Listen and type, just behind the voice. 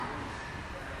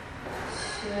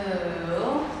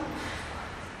So,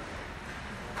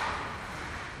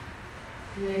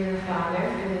 in the name of the Father,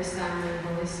 and the Son, and the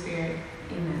Holy Spirit.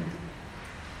 Amen.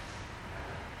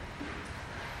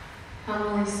 Come,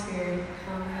 Holy Spirit.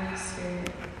 Come, Holy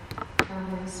Spirit. Come,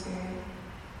 Holy Spirit.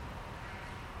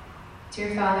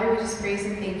 Dear Father, we just praise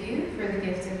and thank you for the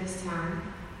gift of this time.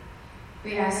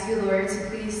 We ask you, Lord, to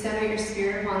please send out your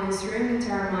Spirit upon this room into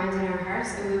our minds and our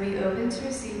hearts, that we will be open to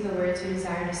receive the words you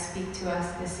desire to speak to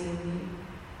us this evening.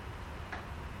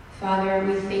 Father,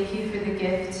 we thank you for the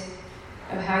gift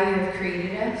of how you have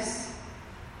created us.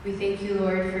 We thank you,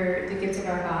 Lord, for the gift of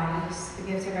our bodies, the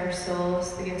gift of our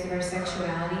souls, the gift of our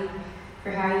sexuality, for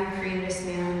how you created us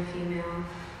male and female.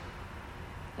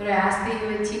 Lord, I ask that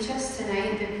you would teach us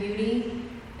tonight the beauty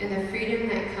and the freedom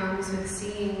that comes with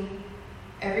seeing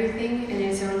everything in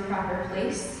its own proper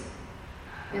place,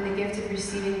 and the gift of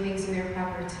receiving things in their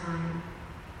proper time.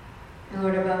 And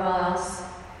Lord, above all else,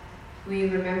 we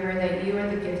remember that you are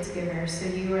the gift giver, so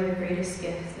you are the greatest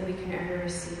gift that we can ever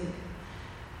receive.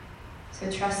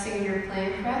 So trusting in your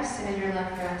plan for us and in your love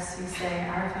for us, we say,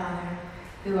 Our Father,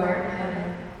 who art in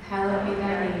heaven, hallowed be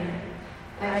thy name.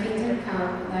 Thy kingdom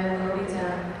come, thy will be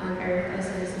done, on earth as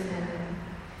it is in heaven.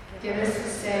 Give us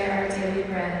this day our daily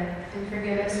bread, and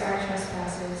forgive us our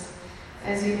trespasses,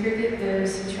 as we forgive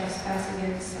those who trespass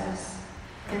against us.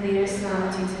 And lead us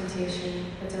not into temptation,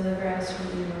 but deliver us from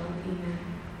evil. Amen.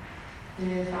 In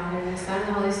the name of the Father, and the Son, and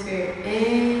the Holy Spirit.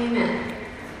 Amen.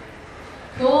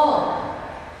 Cool.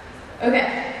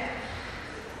 Okay.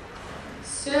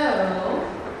 So,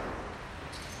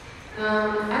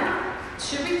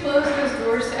 should we close those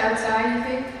doors to outside, you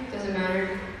think? Doesn't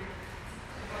matter.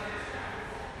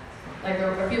 Like,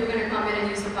 are people going to come in and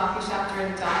use the coffee shop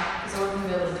during the talk? Because I want them to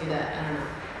be able to do that. I don't know.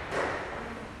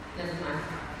 Doesn't matter.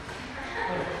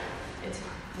 Whatever. It's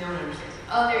fine. No one understands.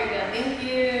 Oh, there you go. Thank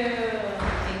you.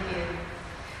 Thank you.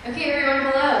 Okay,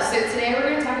 everyone, hello. So today we're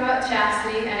going to talk about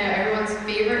chastity. I know everyone's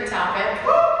favorite topic.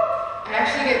 I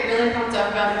actually get really pumped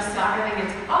up about this topic. I think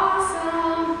it's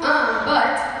awesome.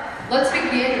 But let's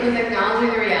begin with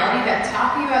acknowledging the reality that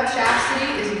talking about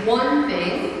chastity is one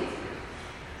thing.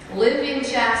 Living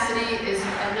chastity is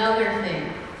another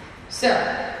thing. So,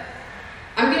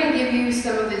 I'm going to give you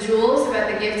some of the jewels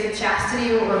about the gift of chastity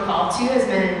and what we're called to as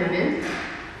men and women.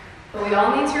 But we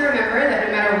all need to remember that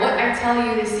no matter what I tell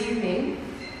you this evening,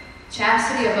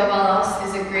 chastity above all else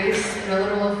is a grace and a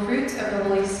little fruit of the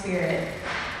Holy Spirit.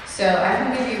 So I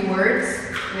can give you words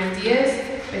and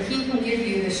ideas, but He can give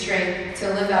you the strength to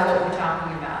live out what we're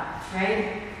talking about,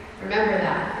 right? Remember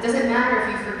that. It doesn't matter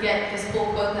if you forget this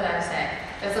whole quote that I say.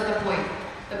 That's not the point.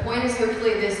 The point is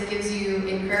hopefully this gives you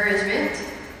encouragement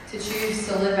to choose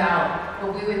to live out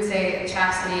what we would say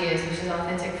chastity is, which is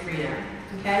authentic freedom.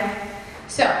 Okay?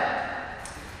 So,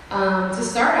 to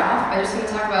start off, I just want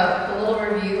to talk about a little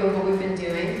review of what we've been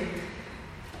doing.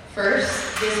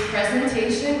 First, this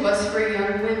presentation was for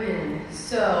young women.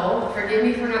 So, forgive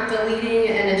me for not deleting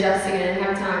and adjusting. I didn't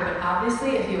have time. But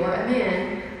obviously, if you are a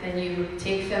man, then you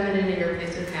take feminine in your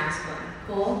place with masculine.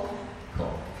 Cool?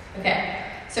 Cool. Okay.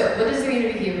 So, what does it mean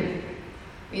to be human? It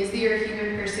means that you're a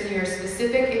human person. You're a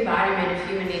specific embodiment of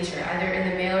human nature, either in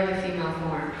the male or the female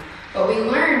form. What we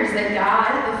learned is that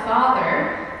God, the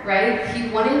Father, right, He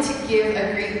wanted to give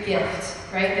a great gift,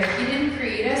 right? That He didn't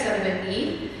create us out of a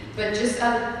need, but just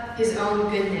out of His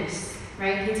own goodness,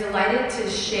 right? He delighted to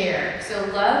share. So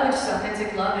love, which is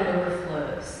authentic love, it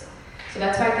overflows. So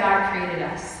that's why God created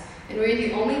us. And we're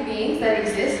the only beings that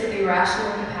exist with a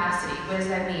rational capacity. What does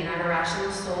that mean? I have a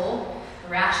rational soul, a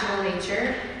rational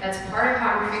nature. That's part of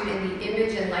how I'm created in the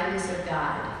image and likeness of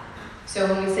God. So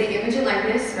when we say image and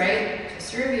likeness, right,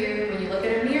 just to review, when you look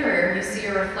at a mirror, you see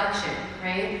a reflection,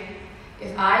 right?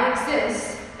 If I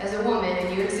exist as a woman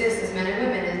and you exist as men and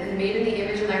women and made in the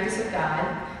image and likeness of God,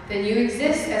 then you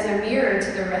exist as a mirror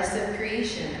to the rest of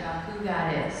creation about who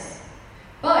God is.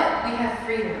 But we have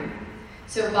freedom.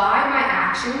 So by my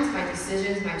actions, my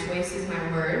decisions, my choices,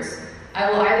 my words, I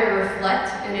will either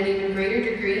reflect in an even greater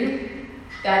degree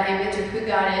that image of who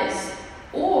God is,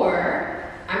 or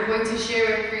I'm going to share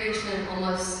with creation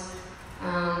almost,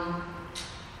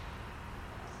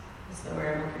 what's the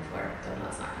word I'm looking for? Don't know,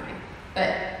 it's not coming.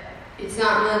 But it's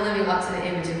not really living up to the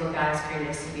image of what God has created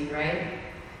us to be, right?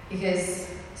 Because,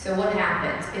 so what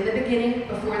happened? In the beginning,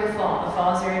 before the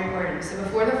fall is very important. So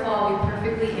before the fall, we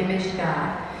perfectly imaged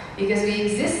God. Because we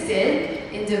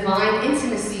existed in divine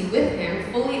intimacy with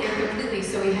Him fully and completely,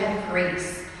 so we had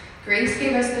grace. Grace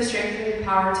gave us the strength and the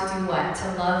power to do what?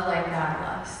 To love like God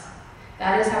loves.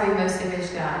 That is how we most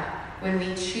image God. When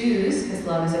we choose, because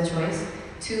love is a choice,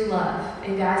 to love.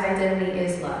 And God's identity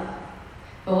is love.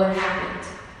 But what happened?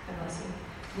 God bless you.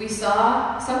 We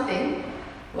saw something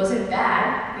It wasn't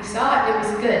bad. We saw it, it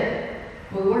was good.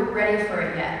 But we weren't ready for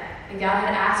it yet. And God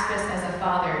had asked us as a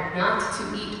father not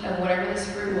to eat of whatever this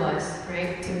fruit was,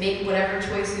 right? To make whatever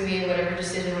choice we made, whatever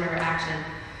decision, whatever action.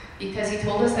 Because he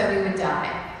told us that we would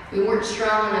die. We weren't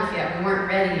strong enough yet. We weren't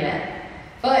ready yet.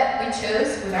 But we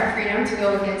chose, with our freedom, to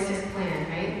go against his plan,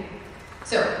 right?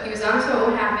 So, he was honest about what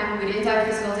would happen. We didn't die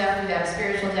physical death, we died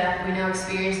spiritual death. We now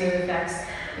experience those effects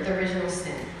with original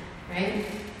sin, right?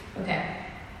 Okay.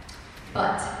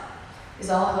 But,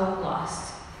 is all hope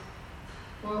lost?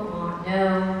 No.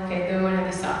 Okay, then we won't have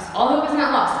these thoughts. All hope is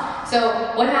not lost.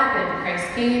 So, what happened? Christ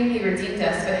came, he redeemed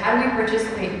us. But how do we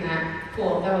participate in that?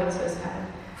 Cool, that wasn't supposed to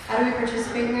happen. How do we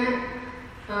participate in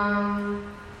that?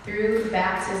 Through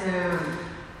baptism.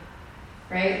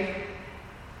 Right?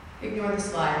 Ignore the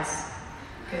slides,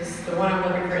 because the one I'm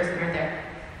looking for isn't right there.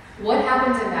 What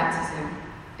happens in baptism?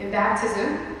 In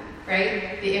baptism,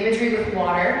 right, the imagery with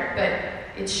water,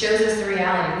 but it shows us the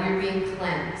reality. We are being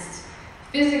cleansed.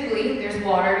 Physically, there's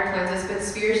water to cleanse us, but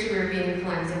spiritually, we're being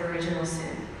cleansed of original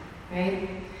sin, right?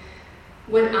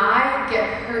 When I get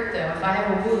hurt, though, if I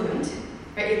have a wound,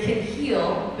 right, it can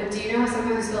heal, but do you know how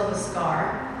sometimes we still have a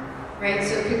scar? Right?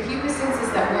 So concupiscence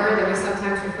is that word that we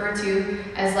sometimes refer to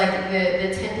as like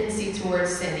the tendency towards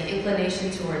sin, the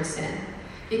inclination towards sin.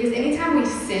 Because anytime we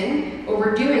sin, what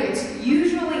we're doing, it's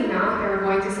usually not that we're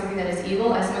going to something that is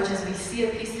evil as much as we see a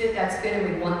piece of it that's good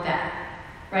and we want that.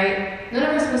 Right? None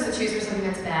of us wants to choose for something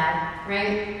that's bad,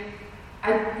 right?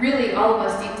 All of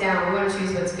us deep down, we want to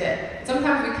choose what's good.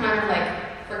 Sometimes we kind of like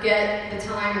forget the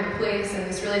time and the place, and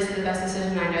this really isn't the best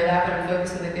decision, I know that, but I'm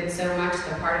focused on the good so much,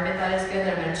 the part of it that is good,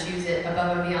 that I'm going to choose it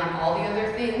above and beyond all the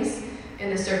other things in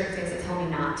the circumstance that tell me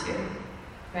not to.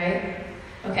 Right?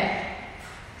 Okay.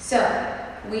 So,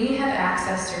 we have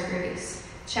access to grace.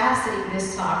 Chastity,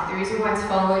 this talk, the reason why it's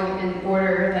following in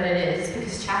order that it is,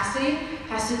 because chastity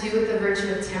has to do with the virtue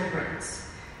of temperance.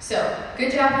 So,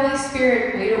 good job, Holy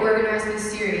Spirit, way to organize this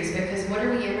series, because what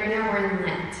are we in right now? We're in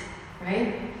Lent,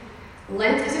 right?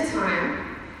 Lent is a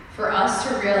time for us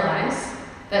to realize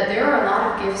that there are a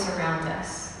lot of gifts around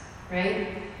us, right?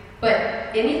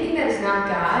 But anything that is not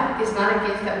God is not a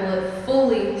gift that will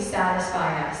fully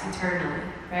satisfy us eternally,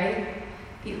 right?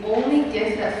 The only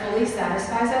gift that fully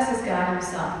satisfies us is God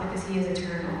himself, because he is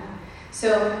eternal.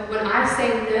 So when I say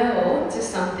no to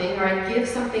something, or I give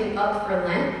something up for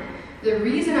Lent, the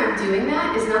reason I'm doing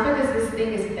that is not because this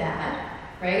thing is bad,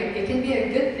 right? It can be a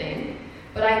good thing.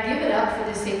 But I give it up for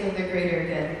the sake of the greater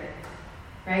good,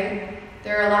 right?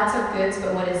 There are lots of goods,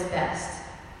 but what is best?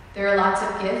 There are lots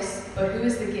of gifts, but who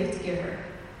is the gift giver?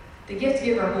 The gift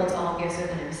giver holds all gifts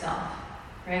within himself,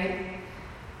 right?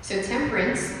 So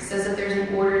temperance says that there's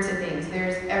an order to things.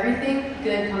 There's everything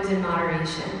good comes in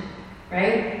moderation,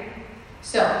 right?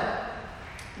 So,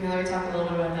 now let me talk a little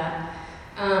bit about that.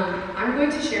 I'm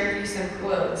going to share with you some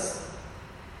quotes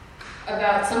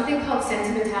about something called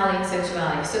sentimentality and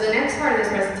sensuality. So the next part of this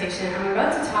presentation, I'm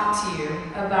about to talk to you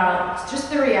about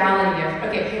just the reality of,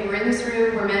 okay, hey, we're in this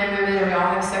room, we're men and women, and we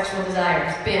all have sexual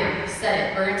desires. Bam,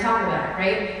 said it. We're going to talk about it,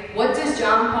 right? What does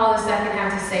John Paul II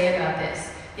have to say about this?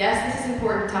 Yes, this is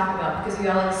important to talk about because we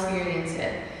all experience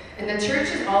it. And the church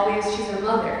is always, she's a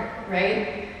mother,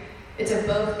 right? It's a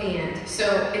both and.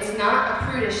 So it's not a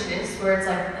prudishness where it's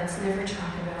like, let's never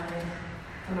talk about it.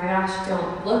 Oh my gosh,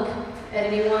 don't look at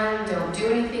anyone, don't do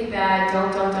anything bad, don't.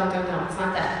 It's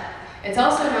not that. It's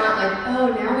also not like,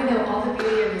 oh, now we know all the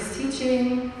beauty of this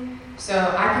teaching,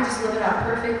 so I can just live it out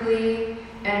perfectly,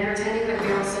 and pretending that we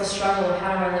don't still struggle with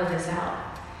how do I live this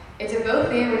out. It's a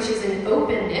both and, which is an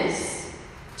openness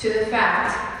to the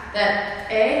fact that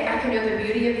A, I can know the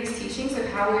beauty of these teachings of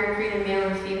how we are created male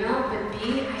and female, but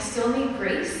B, I still need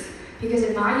grace, because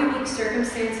in my unique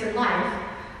circumstance in life,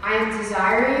 I am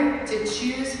desiring to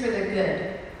choose for the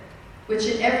good. Which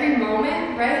in every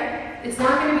moment, right, it's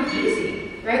not going to be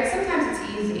easy, right? Sometimes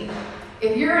it's easy.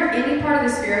 If you're in any part of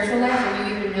the spiritual life,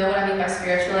 and you even know what I mean by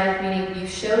spiritual life, meaning you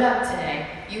showed up today,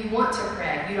 you want to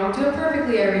pray. You don't do it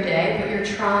perfectly every day, but you're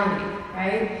trying,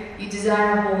 right? You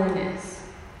desire holiness.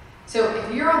 So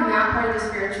if you're on that part of the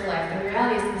spiritual life, the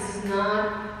reality is this is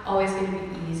not always going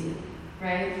to be easy,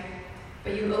 right?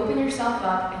 But you open yourself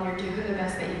up, and you're doing the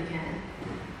best that you can.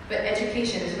 But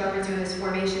education is what we're doing this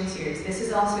formation series. This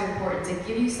is also important to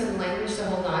give you some language to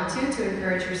hold on to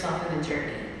encourage yourself in the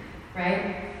journey,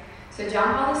 right? So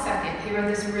John Paul II, he wrote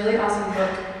this really awesome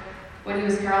book when he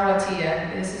was Karl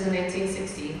Wojtyla. This is in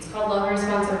 1960. It's called Love and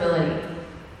Responsibility.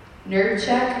 Nerd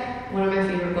check, one of my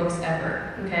favorite books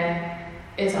ever, okay?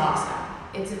 It's awesome.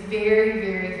 It's very,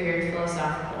 very, very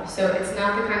philosophical. So it's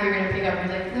not the kind you're going to pick up and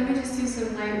be like, let me just do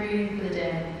some light reading for the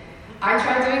day. I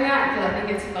try doing that because I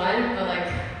think it's fun, but like,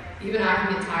 Even I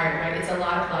can get tired, right? It's a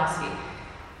lot of philosophy.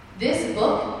 This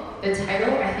book, the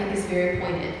title, I think is very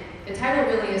pointed. The title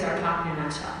really is our talk in a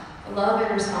nutshell. Love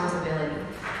and responsibility.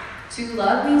 To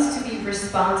love means to be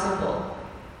responsible.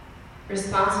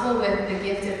 Responsible with the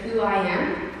gift of who I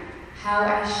am, how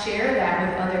I share that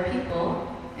with other people,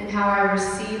 and how I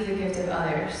receive the gift of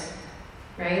others,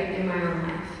 right, in my own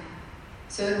life.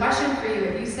 So the question for you,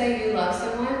 if you say you love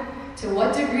someone, to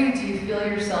what degree do you feel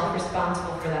yourself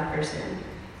responsible for that person?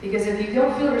 Because if you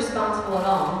don't feel responsible at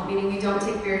all, meaning you don't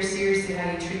take very seriously how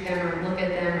you treat them or look at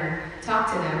them or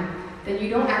talk to them, then you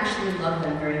don't actually love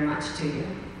them very much, do you?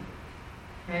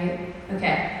 Right?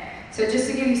 Okay. So just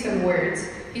to give you some words,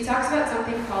 he talks about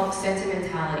something called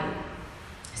sentimentality.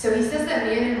 So he says that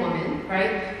man and woman,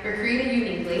 right, we're created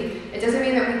uniquely. It doesn't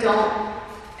mean that we don't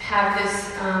have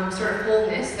this sort of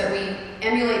wholeness, that we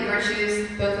emulate virtues,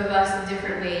 both of us, in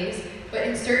different ways. But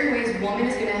in certain ways, woman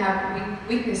is going to have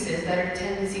weaknesses that are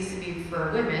tendencies to be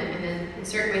for women, and then in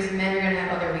certain ways, men are going to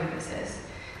have other weaknesses.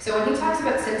 So when he talks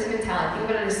about sentimentality, think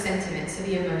about it as sentiments, so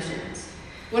the emotions.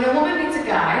 When a woman meets a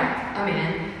guy, a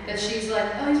man, that she's like,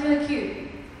 oh, he's really cute.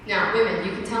 Now, women,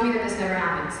 you can tell me that this never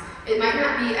happens. It might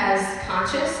not be as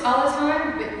conscious all the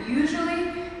time, but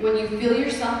usually when you feel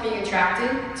yourself being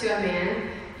attracted to a man,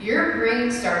 your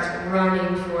brain starts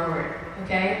running forward,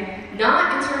 okay?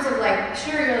 Not in terms of like,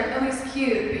 sure, you're like, oh, he's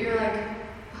cute, but you're like,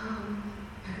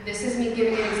 this is me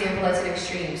giving an example that's an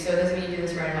extreme, so it doesn't mean you do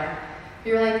this right away.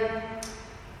 You're like,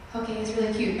 okay, he's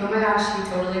really cute. Oh my gosh,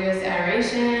 he totally goes to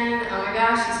adoration. Oh my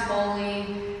gosh, he's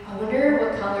holy. I wonder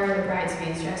what color the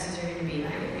bridesmaids' dresses are going to be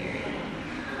when I get married.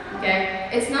 Okay?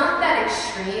 It's not that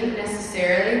extreme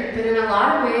necessarily, but in a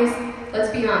lot of ways,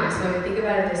 let's be honest, when we think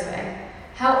about it this way,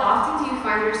 how often do you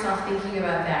find yourself thinking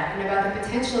about that and about the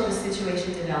potential of a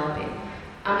situation developing?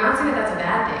 I'm not saying that that's a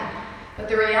bad thing, but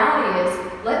the reality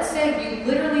is, let's say you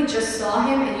literally just saw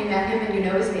him and you met him and you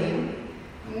know his name.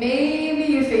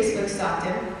 Maybe you Facebook stalked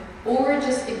him, or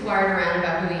just inquired around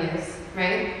about who he is,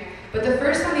 right? But the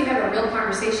first time you have a real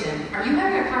conversation, are you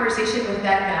having a conversation with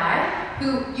that guy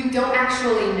who you don't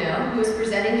actually know, who is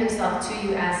presenting himself to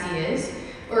you as he is?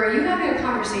 Or are you having a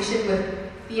conversation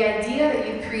with the idea that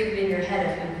you've created in your head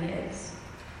of who he is,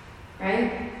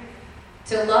 right?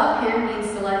 To love him means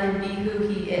to let him be who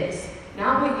he is,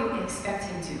 not what you expect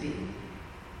him to be,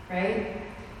 right?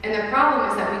 And the problem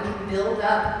is that we can build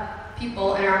up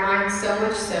people in our minds so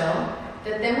much so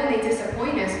that then when they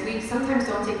disappoint us, we sometimes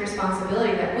don't take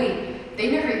responsibility that, wait,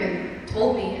 they never even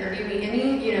told me or gave me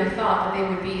any, thought that they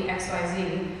would be X, Y,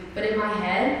 Z. But in my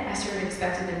head, I sort of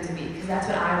expected them to be, because that's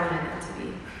what I wanted them to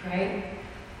be, right?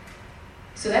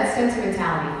 So that's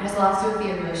sentimentality. It has a lot to do with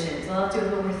the emotions, a lot to do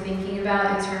with what we're thinking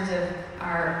about in terms of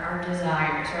our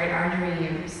desires, right? Our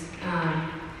dreams.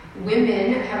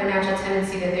 Women have a natural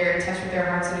tendency that they're in touch with their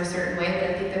hearts in a certain way, but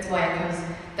I think that's why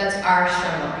that's our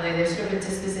struggle, really. There's sort of a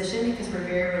disposition because we're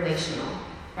very relational,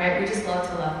 right? We just love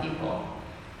to love people,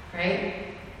 right?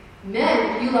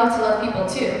 Men, you love to love people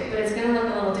too, but it's going to look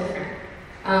a little different.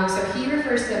 So he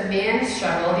refers to man's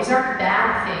struggle. These aren't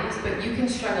bad things, but you can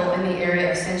struggle in the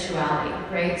area of sensuality,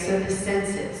 right? So the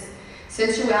senses.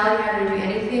 Sensuality having to do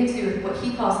anything to do with what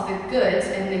he calls the goods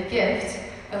and the gift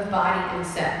of body and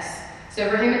sex. So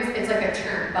for him, it's like a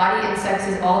term. Body and sex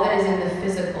is all that is in the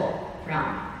physical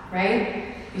realm,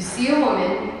 right? You see a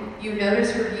woman, you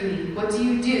notice her beauty. What do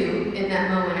you do in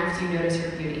that moment after you notice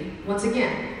her beauty? Once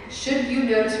again, should you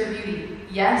notice her beauty?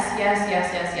 Yes, yes,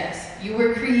 yes, yes, yes. You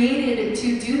were created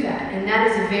to do that, and that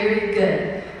is very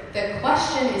good. The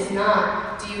question is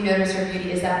not, do you notice her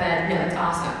beauty? Is that bad? No, it's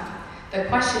awesome. The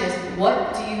question is,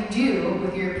 what do you do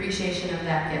with your appreciation of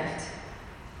that gift?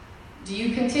 Do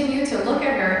you continue to look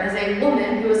at her as a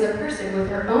woman who is a person with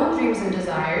her own dreams and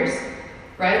desires,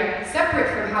 right? Separate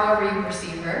from however you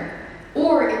perceive her?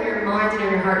 Or in your mind and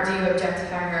in your heart, do you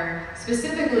objectify her?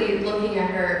 Specifically looking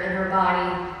at her and her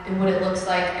body and what it looks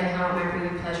like and how it might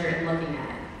bring you pleasure in looking at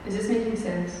it. Is this making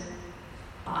sense?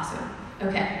 Awesome.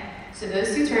 Okay. So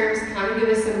those two terms kind of give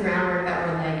us some groundwork that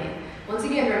we're laying. Once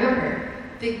again, remember,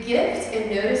 the gift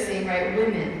in noticing, right,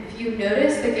 women, if you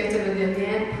notice the gift of a good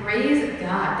man, praise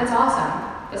God. That's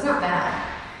awesome. That's not bad.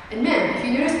 And men, if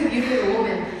you notice the beauty of a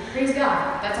woman, praise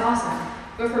God. That's awesome.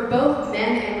 But for both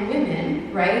men and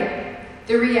women, right,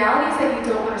 the reality is that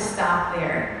you don't want to stop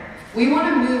there. We want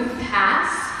to move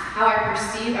past how I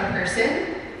perceive a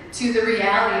person to the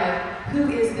reality of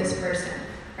who is this person,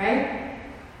 right?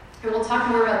 And we'll talk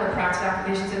more about the practical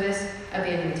applications of this at the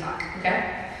end of the talk,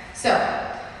 okay? So,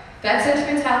 that's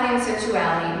sentimentality and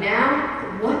sensuality.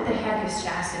 Now, what the heck is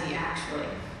chastity actually?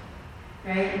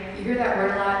 Right? You hear that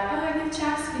word a lot. Oh, I give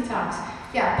chastity talks.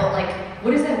 Yeah, but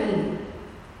what does that mean?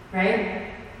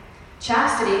 Right?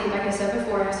 Chastity, like I said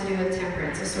before, has to do with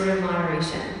temperance, a sort of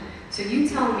moderation. So you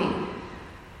tell me,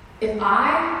 if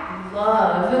I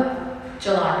love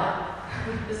gelato,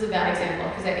 this is a bad example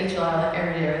because I ate gelato like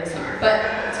every day over the summer, but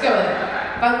let's go with it.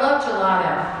 If I love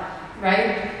gelato,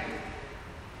 right,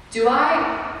 do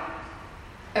I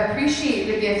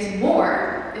appreciate the gift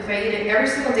more if I eat it every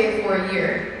single day for a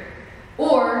year,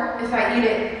 or if I eat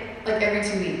it like every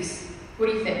 2 weeks? What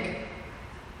do you think?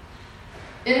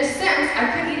 In a sense,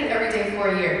 I could eat it every day for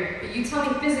a year, but you tell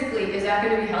me physically, is that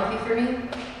going to be healthy for me?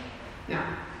 No.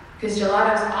 Because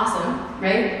gelato is awesome,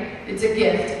 right? It's a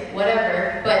gift,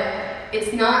 whatever, but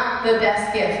it's not the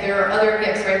best gift. There are other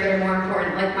gifts, right, that are more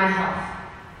important, like my health,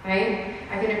 right?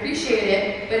 I can appreciate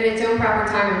it, but in its own proper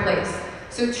time and place.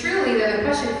 So truly, then the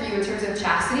question for you in terms of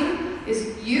chastity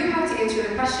is you have to answer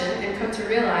the question and come to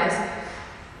realize,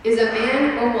 is a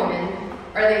man or woman,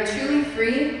 are they truly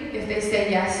free if they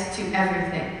say yes to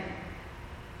everything?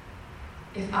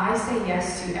 If I say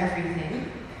yes to everything,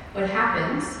 what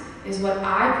happens is what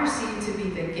I perceive to be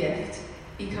the gift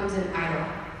becomes an idol.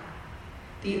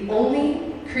 The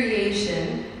only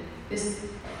creation,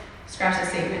 scratch the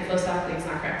statement, philosophically it's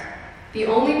not correct. The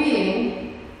only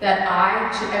being that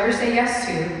I should ever say yes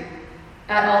to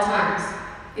at all times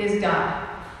is God.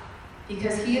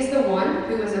 Because he is the one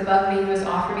who is above me, who has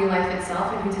offered me life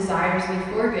itself, and who desires me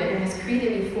for good, and has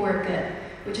created me for good,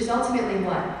 which is ultimately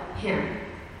what? Him.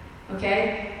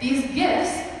 Okay? These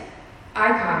gifts,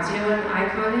 icons, you know what an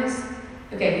icon is?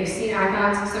 Okay, you've seen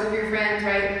icons, some of your friends,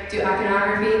 right, do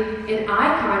iconography. An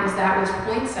icon is that which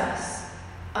points us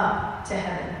up to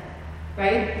heaven,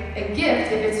 right? A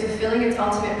gift, if it's fulfilling its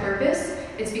ultimate purpose,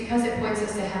 it's because it points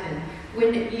us to heaven.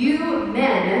 When you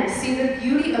men see the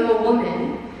beauty of a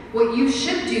woman, what you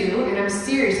should do, and I'm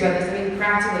serious about this, I mean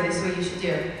practically this is what you should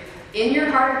do. In your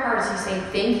heart of hearts, you say,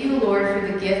 thank you, Lord, for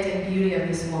the gift and beauty of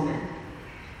this woman.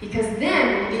 Because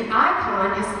then the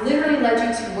icon has literally led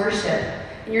you to worship.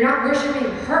 And you're not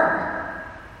worshiping her.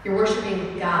 You're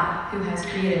worshiping God who has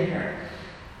created her.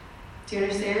 Do you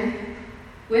understand?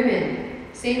 Women,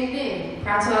 same thing,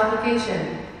 practical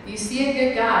application. You see a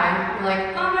good guy, you're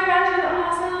like, oh my gosh, you're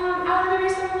awesome. I want to marry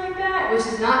someone like that. Which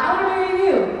is not, I want to marry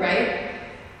you, right?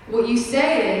 What you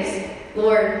say is,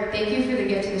 Lord, thank you for the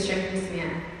gift and the strength of this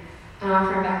man. And I'll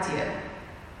offer it back to you.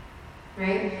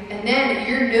 Right? And then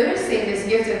you're noticing this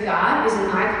gift of God is an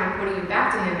icon pointing you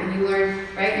back to him, and you learn,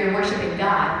 right, you're worshiping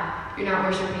God. You're not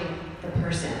worshiping the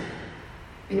person.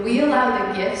 When we allow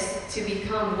the gifts to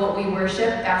become what we worship,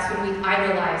 that's when we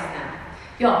idolize them.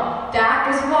 Y'all,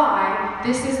 that is why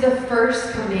this is the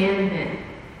first commandment.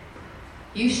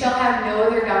 You shall have no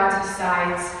other gods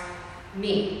besides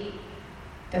me.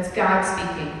 That's God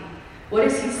speaking. What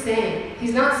is he saying?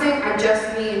 He's not saying, I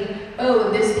just mean,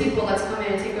 oh, this people that's come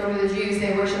in and take over the Jews,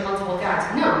 they worship multiple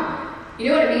gods. No. You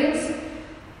know what it means?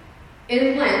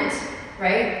 In Lent,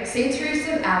 right, St.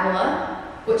 Teresa of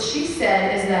Avila, what she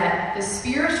said is that the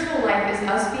spiritual life is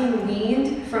us being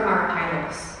weaned from our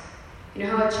idols. You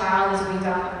know how a child is weaned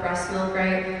off of breast milk,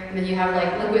 right? And then you have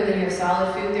like liquid, then you have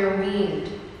solid food. They're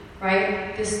weaned,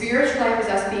 right? The spiritual life is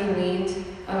us being weaned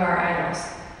of our idols.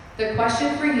 The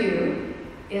question for you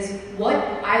is, what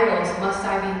idols must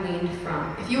I be weaned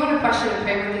from? If you want to question and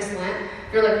pray with this Lent,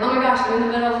 you're like, oh my gosh, I'm in the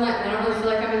middle of Lent, and I don't really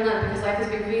feel like I'm in Lent because life has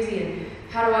been crazy, and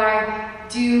how do I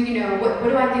do, what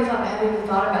do I give up? I haven't even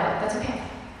thought about it. That's okay.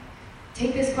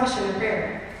 Take this question in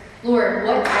prayer. Lord,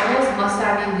 what idols must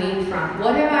I be weaned from?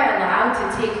 What have I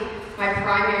allowed to take my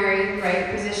primary,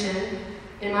 right, position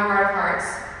in my heart of hearts,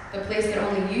 the place that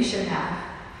only you should have,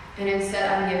 and instead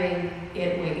I'm giving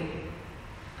it weight?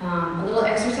 A little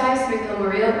exercise to make it a little more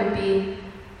real would be,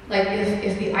 like,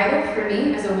 if the idol for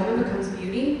me as a woman becomes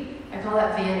beauty, I call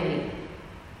that vanity,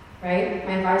 right?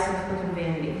 My advice is to become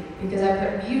vanity, because I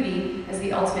put beauty as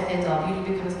the ultimate end-all.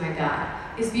 Beauty becomes my God.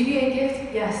 Is beauty a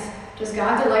gift? Yes. Does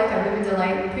God delight that women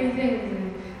delight in pretty things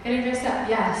and getting dressed up?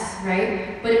 Yes,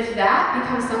 right? But if that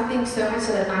becomes something so much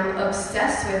so that I'm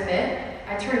obsessed with it,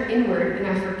 I turn inward and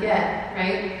I forget,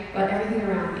 right, about everything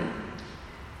around me,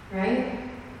 right?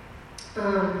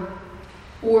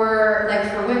 Or like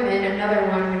for women, another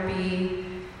one would be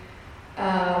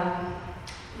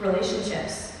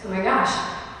relationships. Oh my gosh,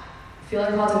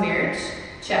 feeling called to marriage?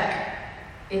 Check.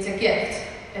 It's a gift.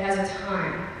 It has a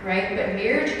time, right? But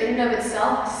marriage in and of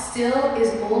itself still is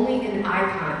only an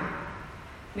icon.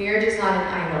 Marriage is not an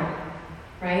idol,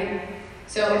 right?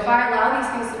 So if I allow these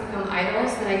things to become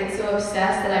idols, then I get so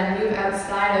obsessed that I move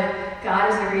outside of God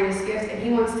as the greatest gift, and he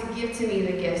wants to give to me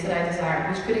the gifts that I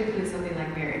desire, which could include something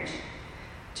like marriage.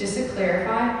 Just to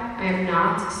clarify, I am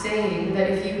not saying that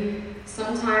if you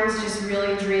sometimes just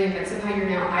really dream that somehow you're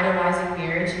now idolizing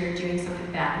marriage and you're doing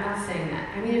something bad. I'm not saying that.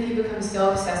 I mean, if you become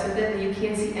so obsessed with it that you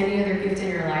can't see any other gift in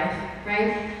your life,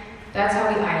 right? That's how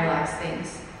we idolize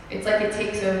things. It's like it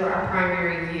takes over our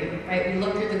primary view, right? We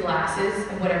look through the glasses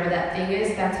of whatever that thing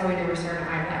is. That's how we know we're starting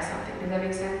to idolize something. Does that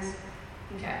make sense?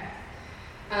 Okay.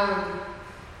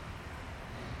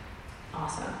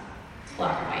 Awesome. It's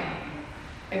black and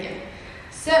white. Again.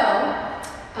 So,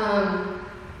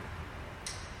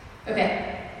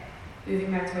 okay.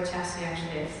 Moving back to what chastity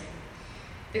actually is.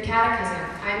 The catechism.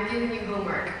 I'm giving you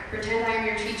homework. Pretend I am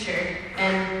your teacher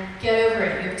and get over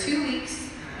it. You have 2 weeks.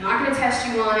 I'm not going to test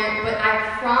you on it, but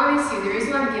I promise you, the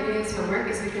reason why I'm giving you this homework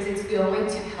is because it's going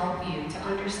to help you to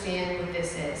understand what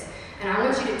this is. And I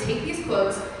want you to take these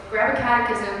quotes, grab a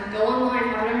catechism, go online,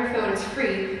 have it on your phone, it's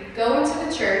free, go into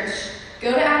the church,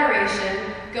 go to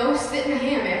adoration, go sit in a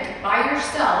hammock by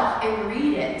yourself and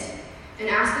read it. And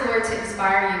ask the Lord to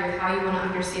inspire you with how you want to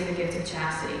understand the gift of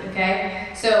chastity, okay?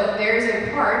 So there's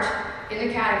a part in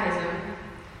the catechism,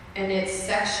 and it's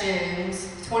sections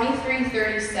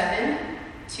 2337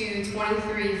 to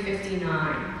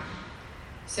 2359.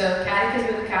 So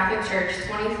Catechism of the Catholic Church,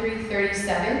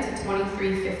 2337 to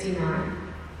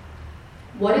 2359.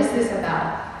 What is this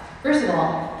about? First of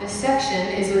all, this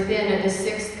section is within the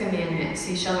 6th commandment,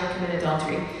 so you shall not commit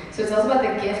adultery. So it's also about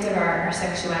the gift of our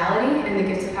sexuality and the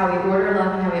gift of how we order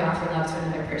love and how we offer love to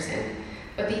another person.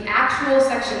 But the actual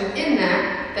section within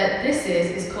that this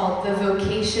is called the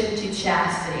vocation to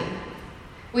chastity.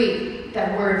 Wait,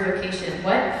 that word vocation,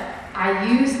 what?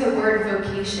 I use the word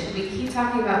vocation. We keep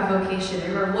talking about vocation.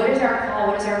 Remember, what is our call?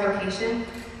 What is our vocation?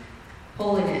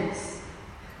 Holiness.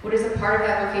 What is a part of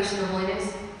that vocation of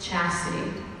holiness?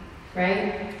 Chastity.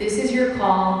 Right? This is your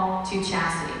call to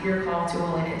chastity, your call to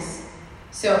holiness.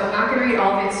 So I'm not going to read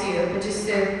all of it to you, but just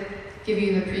to give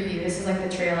you the preview, this is like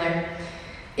the trailer.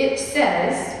 It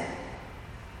says,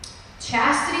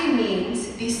 chastity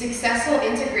means the successful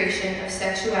integration of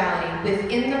sexuality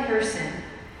within the person,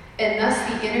 and thus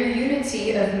the inner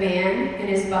unity of man in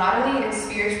his bodily and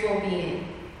spiritual being.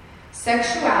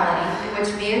 Sexuality, in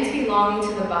which man's belonging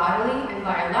to the bodily and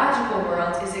biological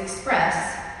world is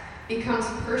expressed, becomes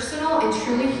personal and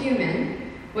truly human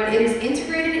when it is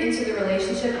integrated into the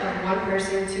relationship of one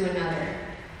person to another,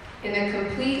 in the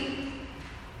complete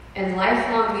and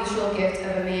lifelong mutual gift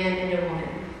of a man and a woman.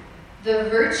 The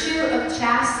virtue of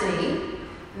chastity,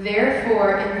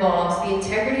 therefore, involves the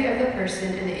integrity of the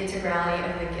person and the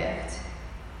integrality of the gift.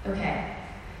 Okay,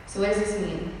 so what does this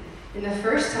mean? In the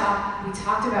first talk, we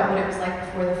talked about what it was like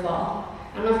before the fall.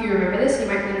 I don't know if you remember this, you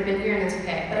might not have been here, and that's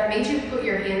okay. But I made you put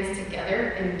your hands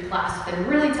together and clasp them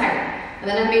really tight. And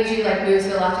then I made you move to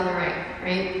the left and the right?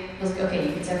 I was like, okay,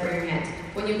 you can separate your hands.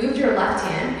 When you moved your left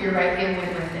hand, your right hand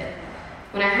went with it.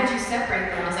 When I had you separate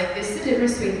them, I was like, this is the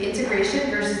difference between integration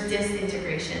versus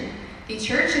disintegration. The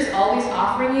church is always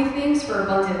offering you things for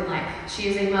abundant life. She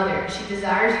is a mother. She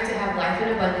desires you to have life in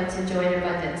abundance and joy in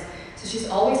abundance. So she's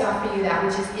always offering you that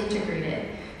which is integrated,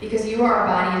 because you are a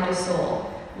body and a soul.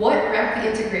 What wrecked the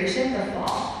integration? The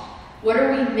fall. What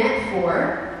are we meant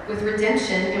for with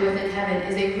redemption and within heaven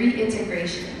is a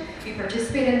reintegration. We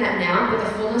participate in that now, but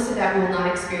the fullness of that we will not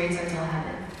experience until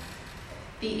heaven.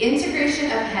 The integration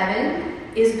of heaven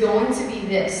is going to be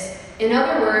this. In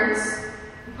other words,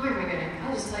 oh my goodness,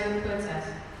 I'll just tell you what the quote says.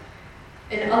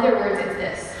 In other words, it's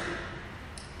this.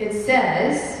 It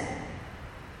says,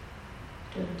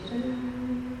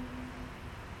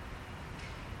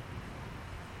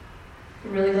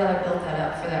 I'm really glad I built that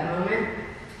up for that moment.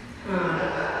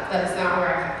 But it's not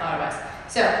where I thought it was.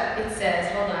 So, it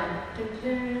says, hold on.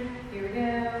 Here we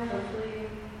go, hopefully.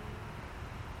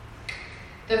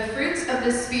 The fruits of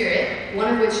the Spirit,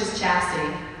 one of which is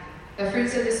chastity, the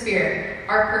fruits of the Spirit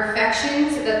are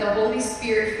perfections that the Holy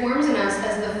Spirit forms in us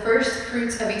as the first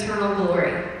fruits of eternal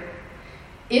glory.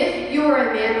 If you are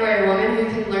a man or a woman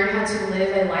who can learn how to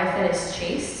live a life that is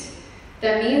chaste,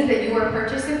 that means that you are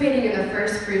participating in the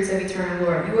first fruits of eternal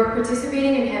glory. You are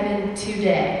participating in heaven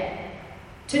today.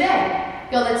 Today.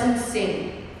 Y'all, that's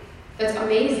insane. That's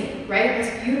amazing, right?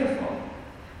 That's beautiful.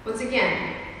 Once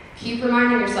again, keep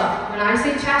reminding yourself, when I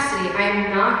say chastity, I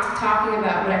am not talking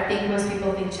about what I think most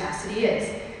people think chastity is.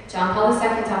 John Paul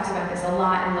II talks about this a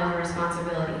lot in Love and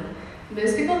Responsibility.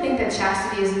 Most people think that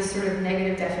chastity is this sort of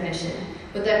negative definition.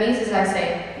 What that means is I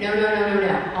say, no,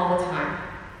 all the time,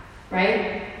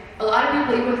 right? A lot of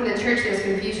people, even within the church, there's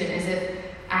confusion, as if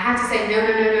I have to say no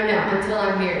until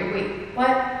I'm married. Wait,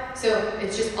 what? So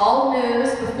it's just all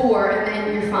no's before and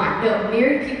then you're fine. No,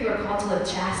 married people are called to live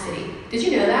chastity. Did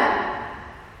you know that?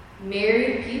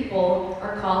 Married people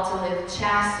are called to live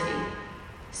chastity.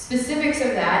 Specifics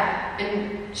of that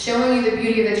and showing you the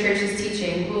beauty of the church's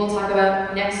teaching, we will talk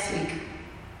about next week,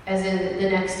 as in the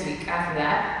next week after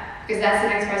that, because that's the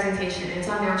next presentation. It's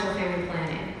on natural family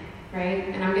planning, right?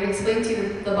 And I'm going to explain to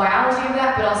you the biology of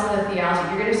that, but also the theology.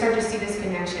 You're going to start to see this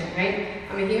connection, right?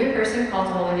 I'm a human person called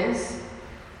to holiness.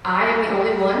 I am the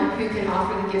only one who can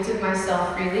offer the gift of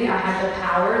myself freely. I have the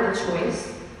power, the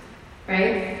choice,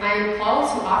 right? I am called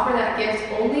to offer that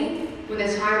gift only when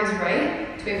the time is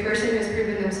right to a person who has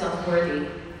proven themselves worthy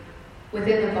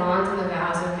within the bonds and the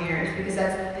vows of marriage, because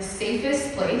that's the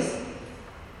safest place.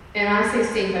 And when I say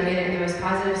safe, I mean it in the most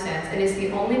positive sense. And it's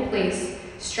the only place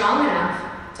strong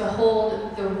enough to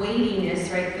hold the weightiness,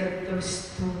 right?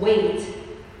 The weight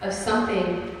of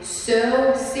something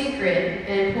so sacred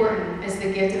and important as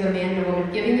the gift of a man and a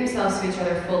woman giving themselves to each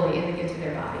other fully in the gift of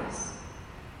their bodies.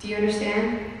 Do you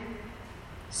understand?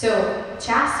 So,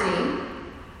 chastity,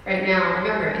 right now,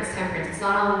 remember, it's temperance. It's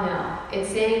not all no. It's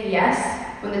saying yes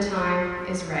when the time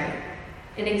is right.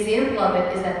 An example of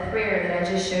it is that prayer that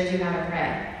I just showed you how to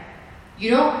pray. You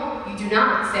do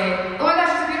not say, oh my gosh,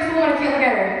 she's a beautiful woman, I can't look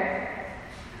at her.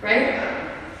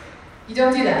 Right? You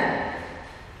don't do that.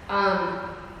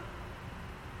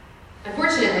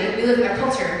 Unfortunately, we live in a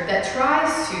culture that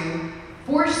tries to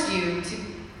force you to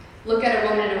look at a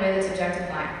woman in a way that's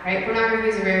objectifying, right? Pornography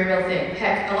is a very real thing.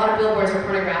 Heck, a lot of billboards are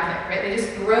pornographic, right? They just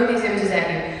throw these images at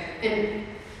you. And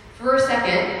for a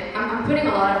second, I'm putting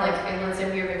a lot of inlets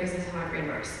in here because this is how my brain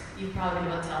works. You've probably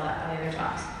been able to tell that by the other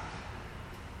talks.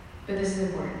 But this is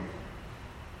important.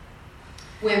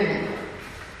 Women,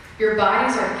 your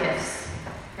bodies are gifts,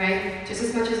 right? Just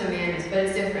as much as a man is, but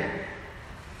it's different.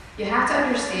 You have to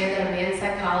understand that a man's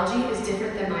psychology is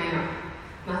different than my own.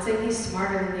 I'm not saying he's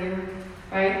smarter than you,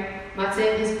 right? I'm not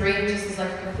saying his brain just is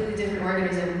like a completely different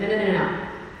organism. No.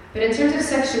 But in terms of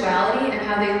sexuality and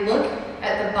how they look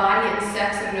at the body and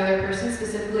sex of another person,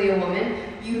 specifically a woman,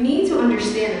 you need to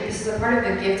understand that this is a part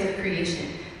of the gift of creation.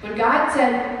 When God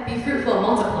said, be fruitful and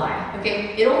multiply,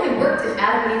 okay, it only worked if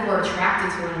Adam and Eve were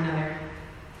attracted to one another,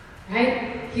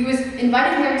 right? He was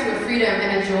inviting them to a freedom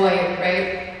and a joy,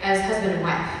 right, as husband and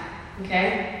wife,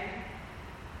 okay?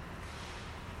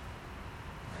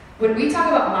 When we talk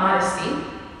about modesty,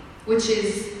 which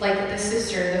is like the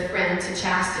sister, the friend to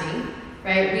chastity,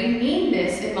 right, we mean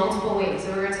this in multiple ways,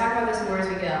 and we're going to talk about this more as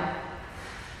we go.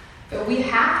 But we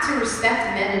have to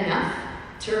respect men enough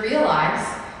to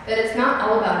realize that it's not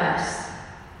all about us,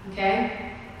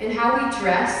 okay? In how we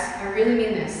dress, I really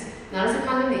mean this, not as a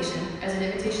condemnation, as an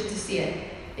invitation to see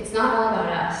it. It's not all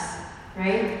about us,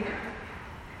 right?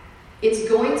 It's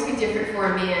going to be different for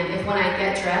a man if when I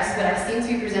get dressed, but I seem to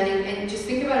be presenting, and just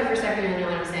think about it for a second and I know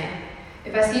what I'm saying.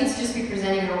 If I seem to just be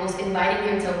presenting and almost inviting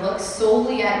him to look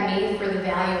solely at me for the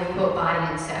value of, quote, body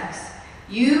and sex,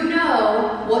 you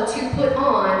know what to put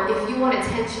on if you want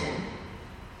attention.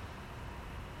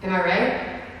 Am I right?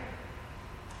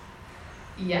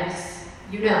 Yes.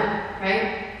 You know,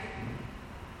 right?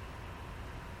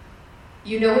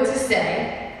 You know what to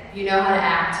say, you know how to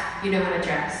act, you know how to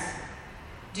dress.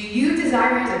 Do you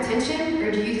desire his attention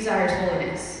or do you desire his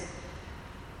holiness?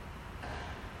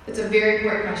 That's a very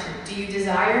important question. Do you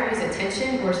desire his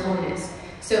attention or his holiness?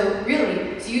 So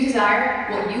really, do you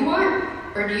desire what you want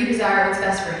or do you desire what's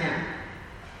best for him?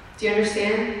 Do you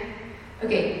understand?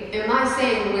 Okay, am I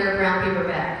saying wear a brown paper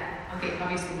bag? Okay,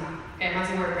 obviously not. Okay, I'm not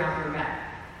saying wear a brown paper bag.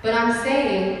 But I'm not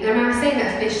saying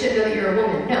that they should know that you're a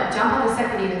woman. No, John Paul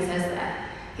II even says that.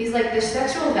 He's like, the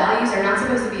sexual values are not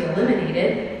supposed to be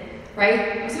eliminated,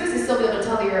 right? I'm supposed to still be able to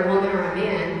tell that you're a woman or a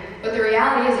man, but the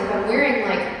reality is if I'm wearing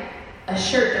a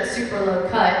shirt that's super low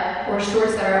cut or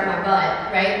shorts that are at my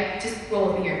butt, right? Just roll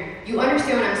with me here. You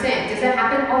understand what I'm saying. Does that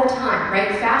happen all the time, right?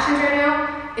 Fashions right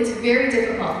now, it's very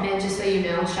difficult. Men, just so you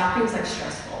know, shopping's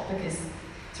stressful because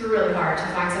it's really hard to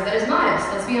find stuff that is modest,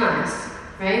 let's be honest,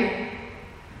 right?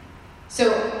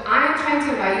 So I'm trying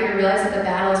to invite you to realize that the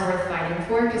battle is worth fighting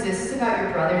for because this is about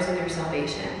your brothers and their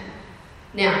salvation.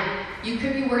 Now, you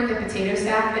could be wearing the potato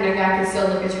sack and a guy can still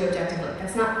look at you objectively.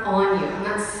 That's not on you. I'm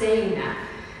not saying that.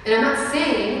 And I'm not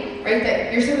saying, right,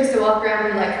 that you're supposed to walk around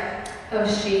and be like, oh,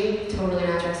 she totally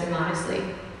not dressing modestly.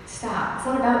 Stop. It's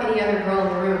not about any other girl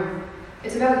in the room.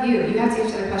 It's about you. You have to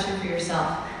answer the question for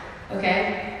yourself.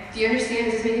 Okay? Do you understand?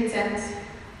 Is this making sense?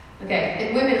 Okay.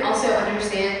 And women also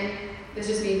understand, this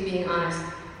is just me being honest.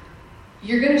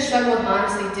 You're going to struggle with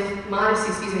modesty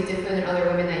different than other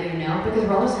women that you know because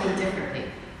we're all just made differently.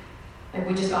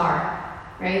 We just are,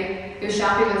 right? Go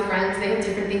shopping with friends, they have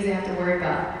different things they have to worry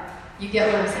about. You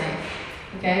get what I'm saying,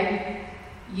 okay?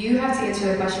 You have to answer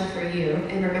the question for you,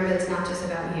 and remember that it's not just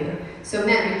about you. So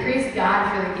men, we praise God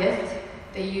for the gift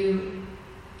that you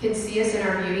can see us in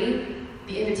our beauty,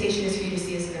 the invitation is for you to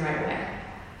see us in the right way.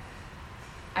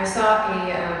 I saw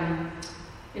an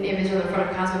image on the front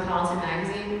of Cosmopolitan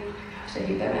magazine. Oh my gosh, I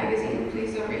hate that magazine.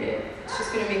 Please don't read it. It's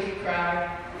just going to make you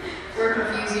cry or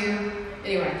confuse you.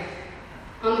 Anyway,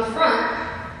 on the front,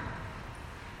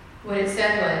 what it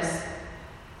said was,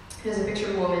 there's a picture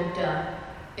of a woman, duh.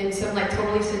 In some like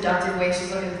totally seductive way,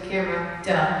 she's looking at the camera,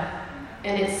 duh.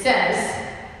 And it says,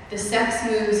 the sex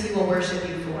moves he will worship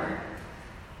you for.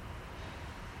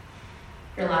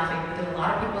 You're laughing, but there's a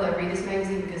lot of people that read this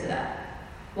magazine because of that.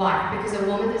 Why? Because a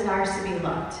woman desires to be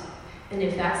loved. And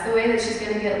if that's the way that she's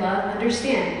going to get love,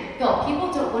 understand. Y'all,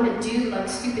 people don't want to do like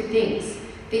stupid things.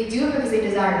 They do it because they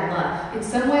desire love. In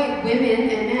some way, women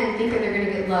and men think that they're going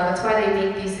to get love. That's why they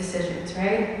make these decisions,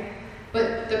 right?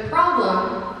 But the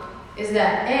problem is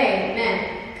that, A,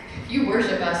 men, if you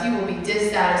worship us, you will be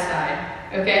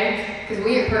dissatisfied, okay? Because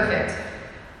we ain't perfect.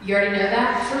 You already know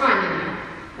that? Just reminding you,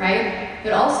 right?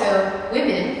 But also,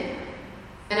 women,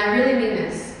 and I really mean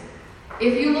this,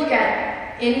 if you look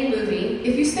at any movie,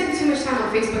 if you spend too much time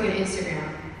on Facebook and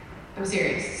Instagram, I'm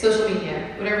serious, social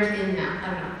media, whatever's in now,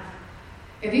 I don't know.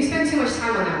 If you spend too much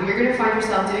time on that, what you're going to find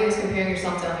yourself doing is comparing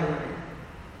yourself to other women.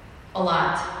 A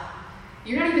lot.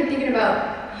 You're not even thinking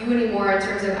about you anymore in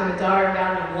terms of, I'm a daughter of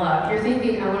God and I'm loved. You're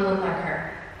thinking, I want to look like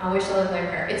her. I wish I looked like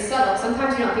her. It's subtle.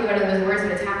 Sometimes you don't think about it in those words,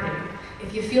 but it's happening.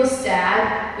 If you feel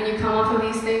sad when you come off of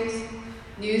these things,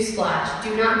 newsflash,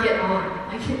 do not get on.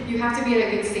 Like, you have to be in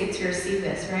a good state to receive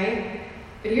this, right?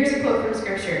 But here's a quote from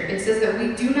Scripture. It says that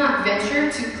we do not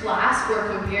venture to class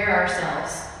or compare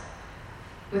ourselves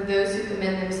with those who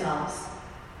commend themselves.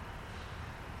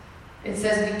 It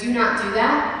says we do not do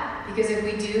that because if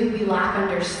we do, we lack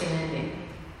understanding.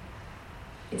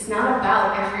 It's not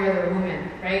about every other woman,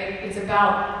 right? It's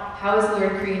about how has the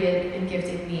Lord created and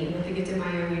gifted me with the gift of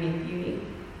my own unique beauty.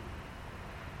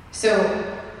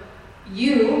 So,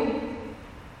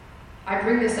 I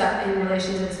bring this up in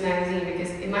relation to this magazine because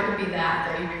it might not be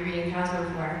that you'd be reading Cosmo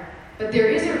for, but there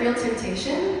is a real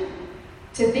temptation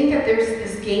to think that there's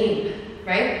this game,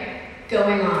 right,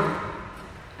 going on.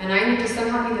 And I need to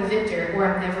somehow be the victor or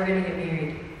I'm never going to get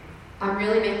married. I'm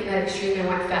really making that extreme and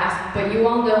went fast, but you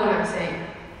all know what I'm saying,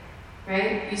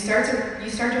 right? You start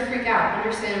to freak out,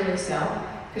 understandably so,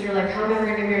 because you're like, how am I ever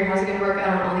going to get married? How's it going to work? I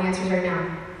don't want all the answers right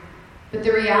now. But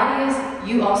the reality is,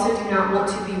 you also do not want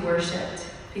to be worshipped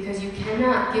because you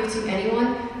cannot give to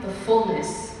anyone the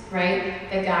fullness, right,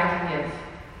 that God can give.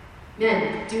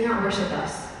 Men, do not worship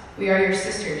us. We are your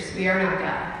sisters. We are not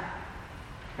God.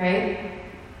 Right?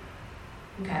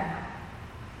 Okay.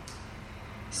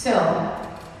 So,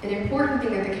 an important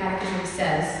thing that the Catechism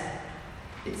says,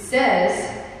 it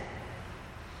says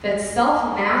that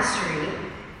self-mastery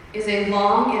is a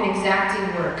long and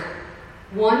exacting work.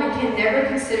 One can never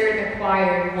consider it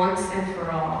acquired once and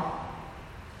for all.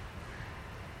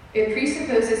 It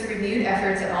presupposes renewed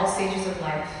efforts at all stages of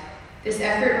life. This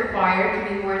effort required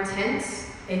can be more intense,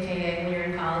 aka when you're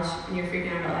in college and you're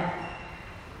freaking out about life,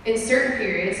 in certain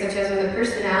periods, such as when the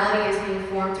personality is being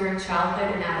formed during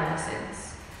childhood and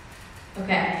adolescence.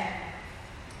 Okay.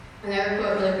 Another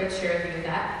quote really quick, share with you with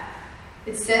that.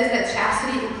 It says that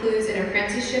chastity includes an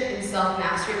apprenticeship in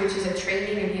self-mastery, which is a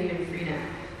training in human freedom.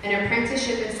 An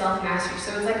apprenticeship in self-mastery.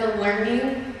 So it's like a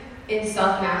learning in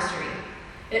self-mastery.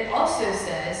 It also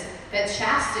says that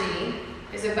chastity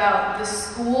is about the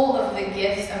school of the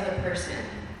gifts of the person.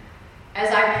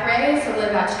 As I pray to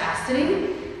live out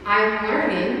chastity, I'm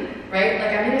learning, right?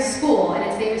 Like I'm in a school and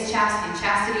its name is chastity.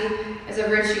 Chastity is a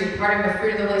virtue, part of the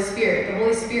fruit of the Holy Spirit. The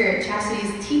Holy Spirit, chastity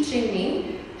is teaching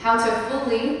me how to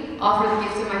fully offer the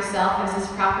gift of myself as is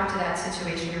proper to that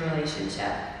situation or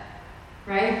relationship.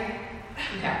 Right?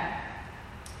 Okay.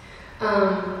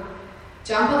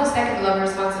 John Paul II, Love and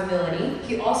Responsibility,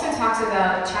 he also talks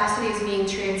about chastity as being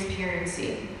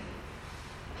transparency.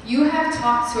 You have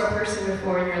talked to a person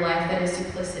before in your life that is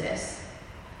duplicitous.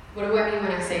 What do I mean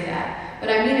when I say that? What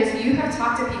I mean is you have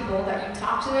talked to people that you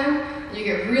talk to them, and you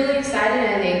get really excited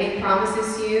and they make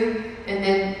promises to you, and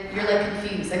then you're like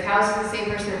confused. Like, how is it the same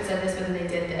person that said this but then they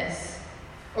did this?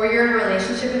 Or you're in a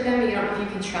relationship with them and you don't know if you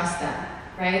can trust them,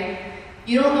 right?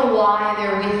 You don't know why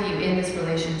they're with you in this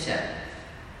relationship.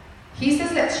 He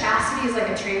says that chastity is like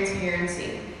a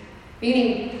transparency,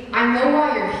 meaning I know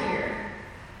why you're here,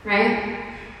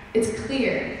 right? It's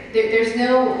clear. There's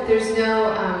no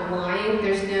lying.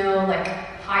 There's no like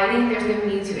hiding. There's no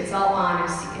need to. It's all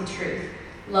honesty and truth.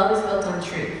 Love is built on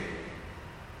truth.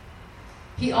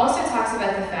 He also talks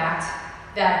about the fact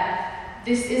that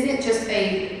this isn't just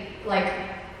a like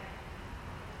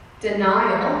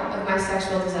denial of my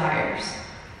sexual desires.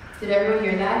 Did everyone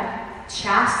hear that?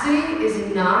 Chastity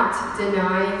is not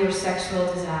denying your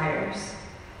sexual desires.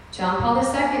 John Paul II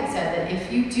said that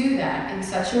if you do that in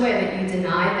such a way that you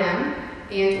deny them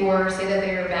and or say that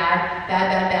they are bad,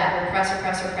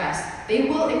 repress, they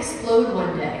will explode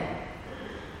one day.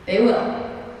 They will.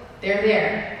 They're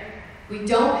there. We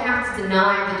don't have to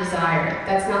deny the desire.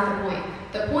 That's not the point.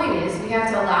 The point is we have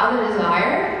to allow the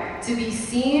desire to be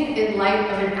seen in light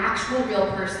of an actual real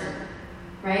person,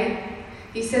 right?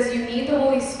 He says you need the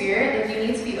Holy Spirit and you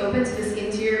need to be open to this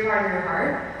interior part of your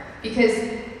heart, because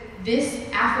this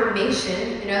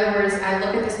affirmation, in other words, I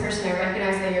look at this person, I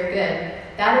recognize that you're good,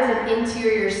 that is an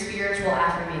interior spiritual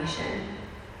affirmation,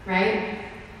 right?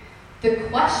 The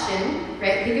question,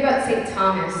 right, think about St.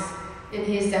 Thomas in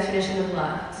his definition of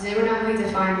love. Does anyone know how he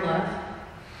defined love?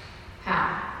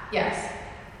 How? Yes.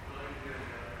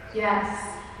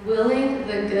 Yes. Willing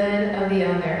the good of the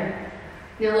other.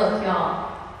 Now look,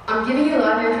 y'all, I'm giving you a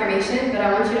lot of information, but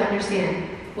I want you to understand.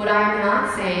 What I'm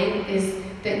not saying is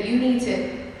that you need to,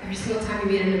 every single time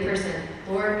you meet a new person,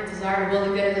 Lord, I desire to will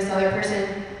the good of this other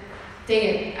person. Dang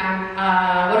it.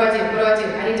 What do I do?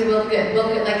 I need to will the good.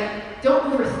 Like,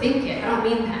 don't overthink it. I don't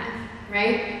mean that,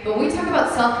 right? But when we talk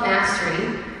about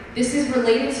self-mastery, this is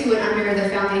related to and under the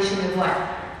foundation of what?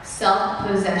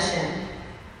 Self-possession.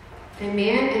 A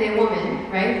man and a woman,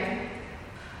 right?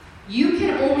 You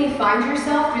can only find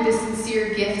yourself through the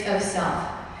sincere gift of self.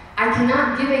 I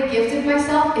cannot give a gift of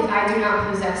myself if I do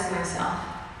not possess myself.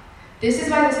 This is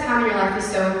why this time in your life is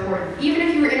so important. Even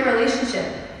if you were in a relationship,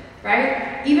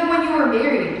 right? Even when you were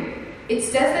married, it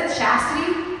says that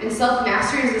chastity and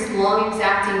self-mastery is this long,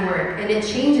 exacting work, and it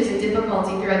changes in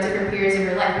difficulty throughout different periods of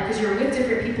your life because you're with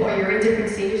different people or you're in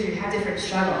different stages or you have different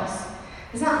struggles.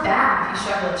 It's not bad if you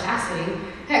struggle with chastity.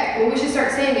 Heck, what we should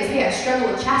start saying is, hey, I struggle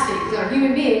with chastity because I'm a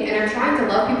human being and I'm trying to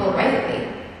love people rightly.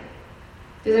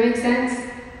 Does that make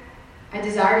sense? I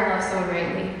desire to love someone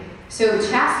rightly. So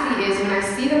chastity is when I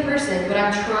see the person, what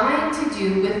I'm trying to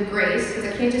do with grace, because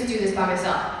I can't just do this by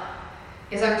myself,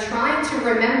 is I'm trying to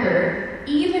remember,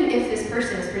 even if this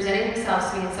person is presenting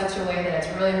themselves to me in such a way that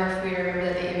it's really hard for me to remember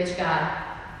that they image God,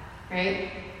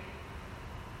 right?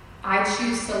 I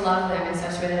choose to love them in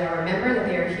such a way that I remember that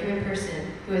they are a human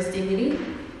person who has dignity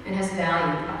and has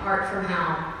value, apart from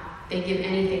how they give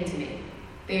anything to me.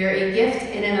 They are a gift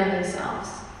in and of themselves.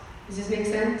 Does this make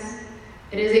sense?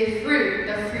 It is a fruit,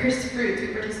 the first fruit. We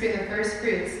participate in the first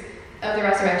fruits of the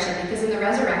resurrection. Because in the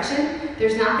resurrection,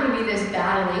 there's not going to be this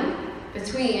battling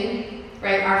between,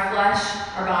 right, our flesh,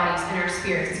 our bodies, and our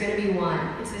spirits. It's going to be one.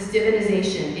 It's this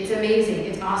divinization. It's amazing.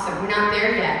 It's awesome. We're not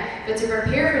there yet. But to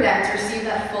prepare for that, to receive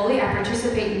that fully, I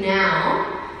participate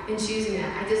now in choosing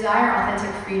that. I desire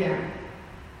authentic freedom.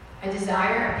 I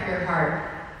desire a pure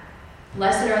heart.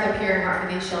 Blessed are the pure in heart,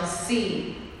 for they shall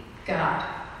see God.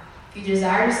 If you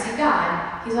desire to see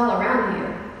God, He's all around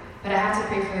you. But I have to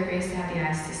pray for the grace to have the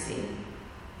eyes to see.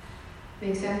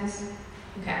 Make sense?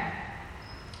 Okay.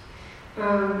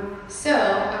 So,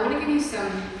 I want to give you some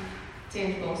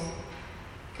tangibles,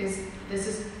 because this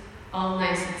is all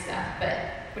nice and stuff, but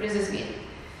what does this mean?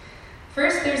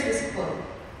 First, there's this quote.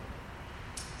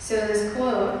 So this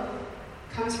quote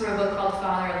comes from a book called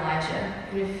Father Elijah,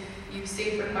 and if you've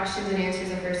stayed for questions and answers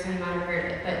the first time, you might have heard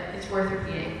it, but it's worth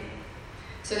repeating.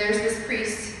 So there's this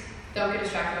priest, don't get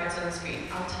distracted by what's on the screen,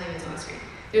 I'll tell you what's on the screen.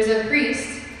 There's a priest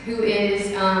who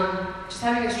is just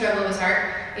having a struggle of his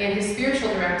heart, and his spiritual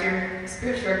director is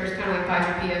kind of like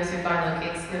Padre Pio, so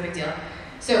bilocates, no big deal.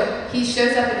 So he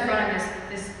shows up in front of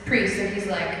this priest, and he's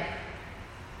like,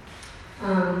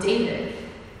 David.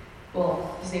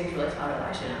 Well, his name's really Father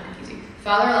Elijah, not confusing.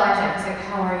 Father Elijah, he's like,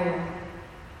 how are you?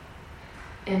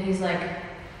 And he's like,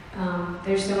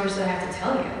 there's so much that I have to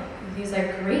tell you. And he's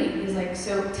like, great. He's like,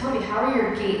 so tell me, how are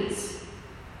your gates?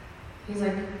 He's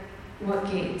like, what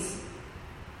gates?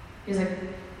 He's like,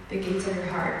 the gates of your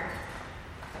heart.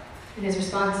 And his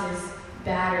response is,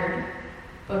 battered,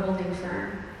 but holding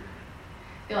firm.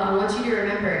 I want you to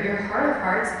remember, your heart of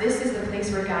hearts, this is the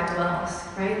place where God dwells,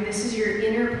 right? This is your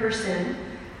inner person,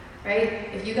 right?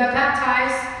 If you got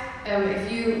baptized,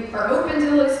 if you are open to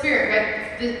the Holy Spirit,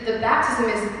 right? The baptism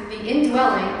is the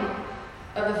indwelling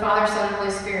of the Father, Son, and Holy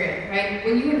Spirit, right?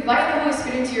 When you invite the Holy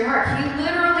Spirit into your heart, He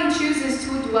literally chooses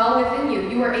to dwell within you.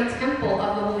 You are a temple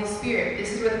of the Holy Spirit.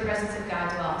 This is where the presence of God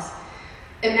dwells.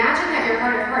 Imagine that your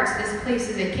heart of hearts, this place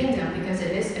is a kingdom, because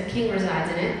it is, a king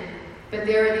resides in it. But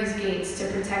there are these gates to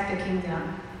protect the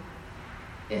kingdom.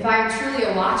 If I am truly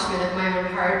a watchman of my own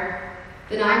heart,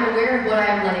 then I am aware of what I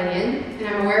am letting in, and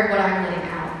I'm aware of what I am letting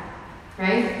out.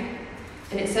 Right?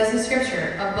 And it says in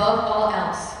Scripture, above all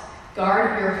else,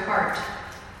 guard your heart,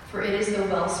 for it is the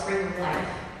wellspring of life.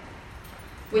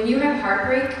 When you have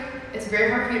heartbreak, it's very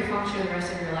hard for you to function the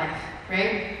rest of your life.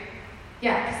 Right?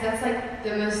 Yeah, because that's like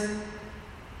the most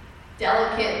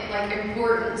delicate, like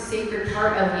important, sacred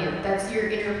part of you. That's your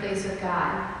inner place with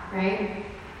God, right?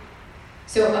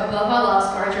 So above all else,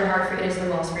 guard your heart, for it is the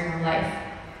wellspring of life.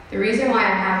 The reason why I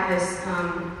have this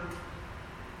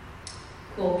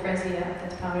cool Prezi up,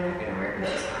 that's probably not going to work, but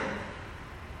it's fine.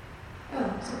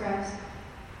 Oh, surprise.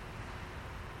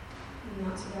 I'm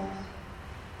not surprised.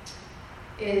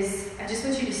 Is I just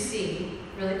want you to see,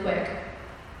 really quick,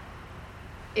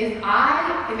 if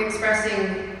I am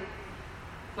expressing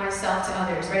myself to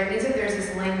others, right, it means that there's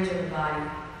this language of the body.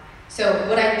 So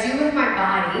what I do with my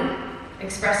body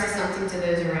expresses something to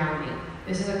those around me.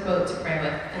 This is a quote to pray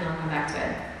with, and I'll come back to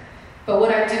it. But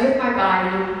what I do with my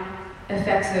body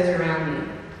affects those around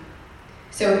me.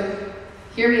 So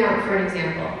hear me out for an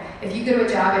example. If you go to a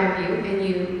job interview and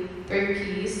you throw your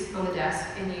keys on the desk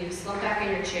and you slump back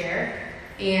in your chair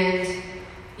and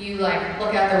you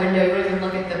look out the window, you don't even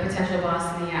look at the potential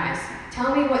boss in the eyes.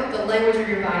 Tell me what the language of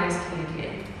your body is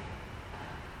communicating.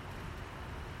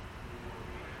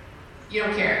 You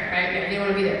don't care, right? Yeah, you don't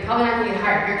want to be there. Probably not going to get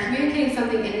hired. You're communicating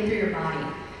something in and through your body.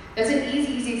 That's an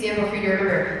easy example for you to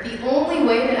remember. The only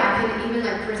way that I can even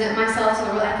present myself to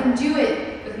the world, I can do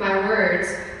it with my words,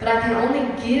 but I can only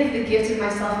give the gift of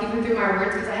myself even through my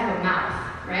words because I have a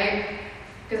mouth, right?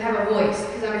 Because I have a voice,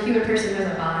 because I'm a human person who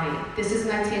has a body. This is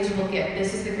my tangible gift.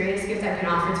 This is the greatest gift I can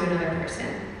offer to another person.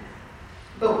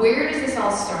 But where does this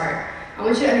all start? I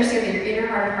want you to understand that your inner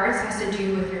heart of hearts has to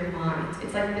do with your mind.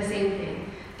 It's like the same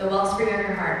thing. The wellspring of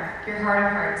your heart of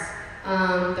hearts,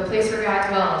 the place where God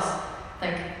dwells,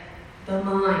 the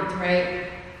mind, right?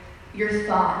 Your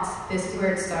thoughts, this is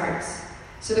where it starts.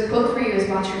 So the quote for you is,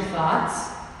 watch your thoughts,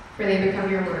 for they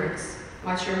become your words.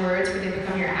 Watch your words, for they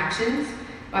become your actions.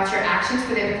 Watch your actions,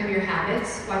 for they become your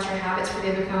habits. Watch your habits, for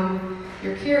they become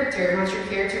your character. And watch your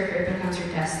character, for it becomes your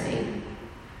destiny.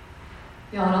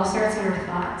 Y'all, it all starts in our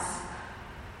thoughts.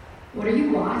 What are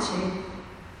you watching?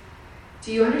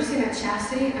 Do you understand that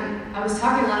chastity? I was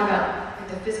talking a lot about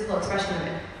the physical expression of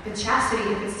it. But chastity,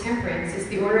 if it's temperance, it's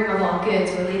the ordering of all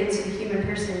goods related to the human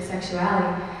person and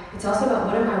sexuality. It's also about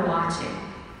what am I watching?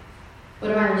 What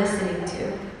am I listening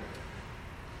to?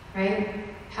 Right?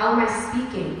 How am I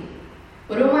speaking?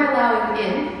 What am I allowing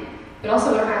in? But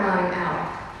also what am I allowing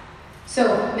out?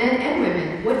 So, men and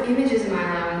women, what images am I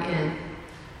allowing in?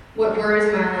 What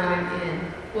words am I allowing in?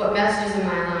 What messages am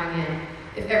I allowing in?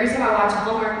 If every time I watch a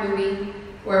Hallmark movie,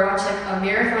 or I watch a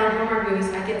marathon of Hallmark movies,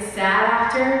 I get sad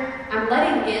after, I'm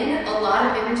letting in a lot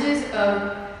of images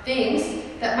of things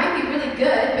that might be really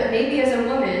good, but maybe as a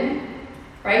woman,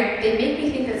 right, they make me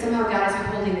think that somehow God is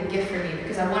withholding the gift from me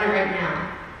because I want it right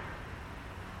now.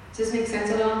 Does this make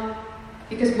sense at all?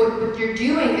 Because what you're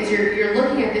doing is you're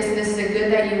looking at this and this is a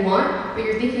good that you want, but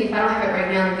you're thinking, if I don't have it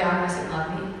right now, then God mustn't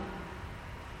love me.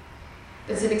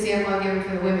 That's an example I'm giving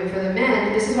for the women. For the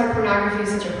men, this is why pornography is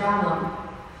such a problem.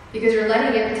 Because you're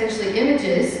letting in potentially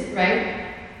images,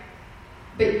 right?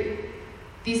 But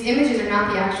these images are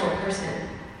not the actual person.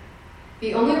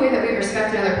 The only way that we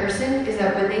respect another person is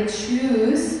that when they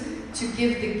choose to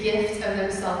give the gift of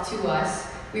themselves to us,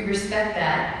 we respect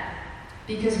that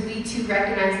because we too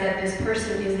recognize that this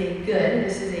person is a good,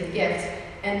 this is a gift,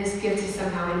 and this gift is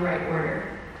somehow in right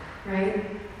order, right?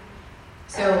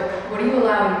 So, what are you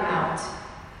allowing out?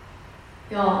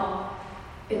 Y'all,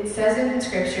 it says in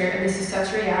Scripture, and this is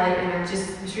such reality, and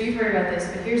I'm sure you've heard about this,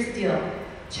 but here's the deal.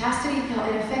 Chastity, y'all,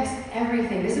 it affects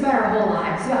everything. This is about our whole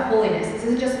lives. This is about holiness. This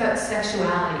isn't just about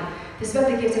sexuality. This is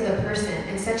about the gift of the person.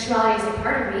 And sexuality is a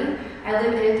part of me. I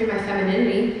live in it through my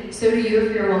femininity. So do you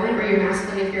if you're a woman, or you're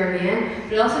masculine if you're a man.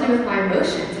 But it also do with my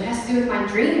emotions. It has to do with my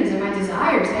dreams and my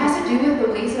desires. It has to do with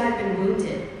the ways that I've been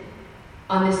wounded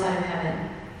on this side of heaven.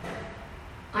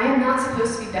 I am not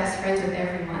supposed to be best friends with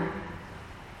everyone.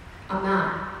 I'm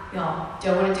not. Y'all,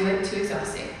 don't want to do it, too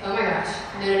exhausting. Oh my gosh.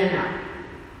 No.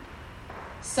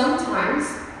 Sometimes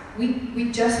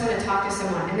we just want to talk to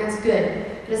someone, and that's good.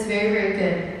 That's very, very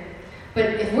good. But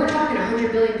if we're talking to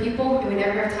 100 billion people and we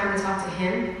never have time to talk to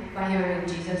him, by him I mean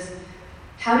Jesus,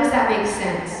 how does that make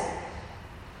sense?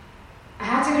 I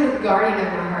have to go to the guardian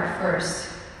of my heart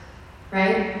first,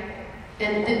 right?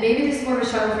 And maybe this is more of a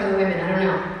struggle for the women, I don't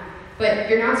know. But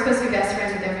you're not supposed to be best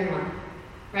friends with everyone,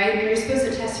 right? And you're supposed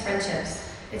to test friendships.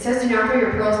 It says do not bring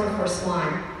your pearls before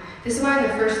swine. This is why on the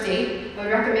first date, I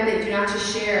would recommend that you do not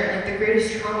just share the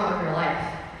greatest trauma of your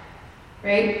life,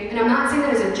 right? And I'm not saying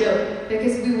that as a joke,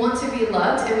 because we want to be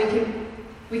loved, and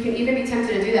we can even be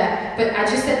tempted to do that. But I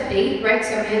just said date, right? So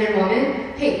man and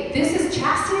woman. Hey, this is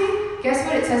chastity. Guess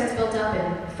what it says it's built up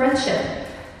in? Friendship.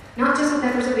 Not just with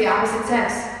members of the opposite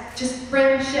sex, just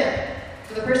friendship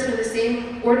with a person of the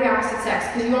same or the opposite sex.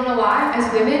 Because you want to know why?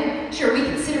 As women, sure, we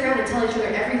can sit around and tell each other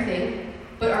everything,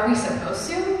 but are we supposed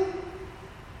to?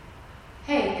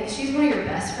 hey, if she's one of your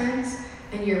best friends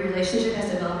and your relationship has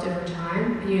developed over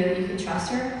time and you know that you can trust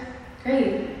her,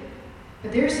 great.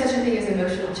 But there's such a thing as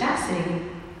emotional chastity,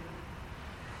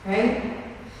 right?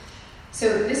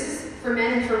 So this is for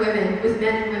men and for women, with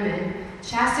men and women.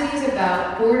 Chastity is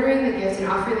about ordering the gift and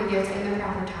offering the gift in the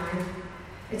proper time.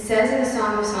 It says in the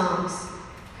Song of Songs,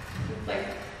 like,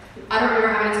 I don't remember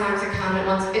how many times I counted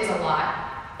once, it's a lot.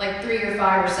 Like 3 or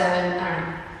 5 or 7, I don't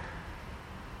know.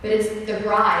 But it's the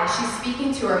bride, she's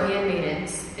speaking to her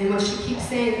handmaidens, and what she keeps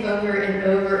saying over and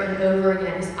over and over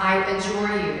again is, I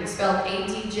adjure you. It's spelled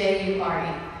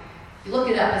A-D-J-U-R-E. You look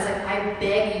it up, it's like, I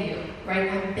beg you, right?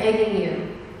 I'm begging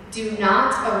you. Do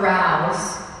not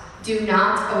arouse, do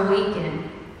not awaken,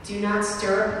 do not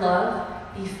stir up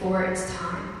love before it's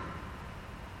time.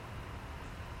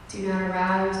 Do not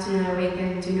arouse, do not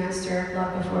awaken, do not stir up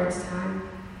love before it's time.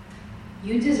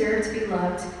 You deserve to be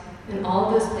loved in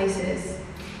all those places,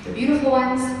 the beautiful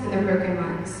ones and the broken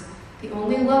ones. The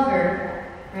only lover,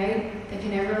 right, that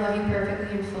can ever love you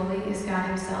perfectly and fully is God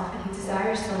himself, and he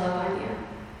desires to love on you.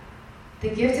 The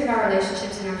gift of our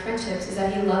relationships and our friendships is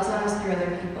that he loves on us through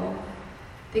other people.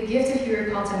 The gift, if you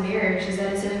were called to marriage, is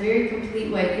that it's in a very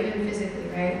complete way, even physically,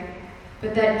 right?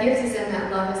 But that gift is in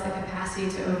that love has the capacity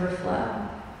to overflow.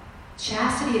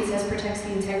 Chastity, it says, protects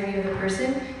the integrity of the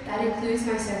person. That includes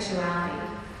my sexuality.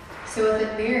 So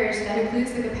within marriage, that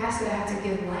includes the capacity to have to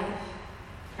give life,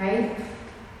 right?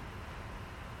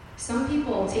 Some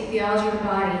people take theology of the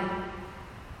body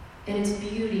and its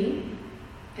beauty,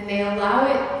 and they allow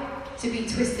it to be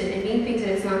twisted and mean things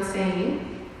that it's not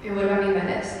saying. And what do I mean by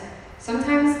this?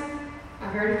 Sometimes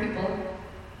I've heard of people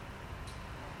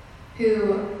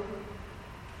who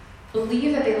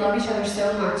believe that they love each other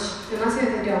so much. I'm not saying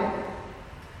that they don't.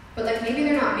 But like maybe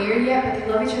they're not married yet, but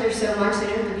they love each other so much, they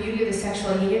know that the beauty of the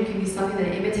sexual union can be something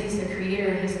that imitates the Creator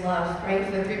and his love, right?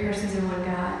 For the 3 persons in one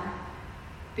God.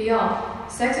 But y'all,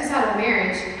 sex outside of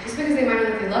marriage, just because they might know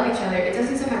that they love each other, it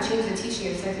doesn't somehow change the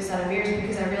teaching of sex outside of marriage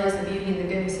because I realize the beauty and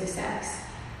the goodness of sex.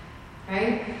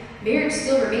 Right? Marriage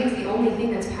still remains the only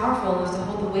thing that's powerful is to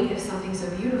hold the weight of something so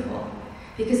beautiful.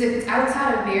 Because if it's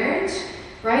outside of marriage,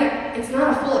 right, it's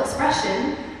not a full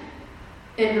expression.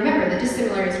 And remember, the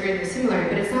dissimilar is greater than similar,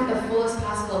 but it's not the fullest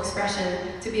possible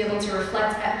expression to be able to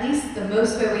reflect at least the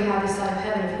most way we have this side of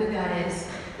heaven of who God is,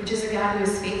 which is a God who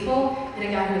is faithful, and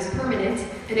a God who is permanent,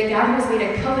 and a God who has made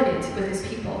a covenant with his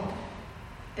people.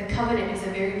 The covenant is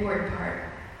a very important part,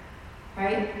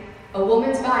 right? A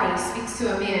woman's body speaks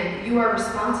to a man, you are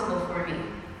responsible for me,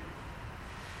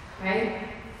 right?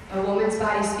 A woman's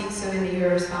body speaks to a man that you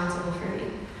are responsible for me.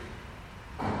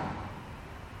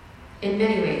 In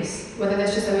many ways, whether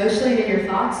that's just emotionally in your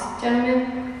thoughts,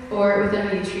 gentlemen, or within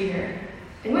how you treat her.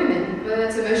 And women, whether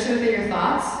that's emotionally within your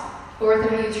thoughts, or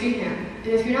within how you treat him. And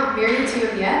if you're not married to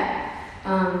him yet,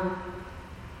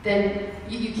 then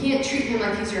you can't treat him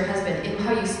like he's your husband in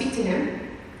how you speak to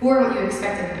him, or what you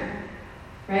expect of him,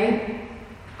 right?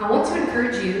 I want to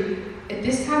encourage you, at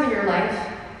this time in your life,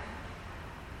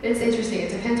 it's interesting,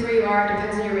 it depends where you are, it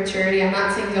depends on your maturity. I'm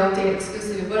not saying don't date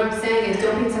exclusively, what I'm saying is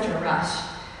don't be in such a rush.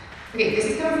 Okay, this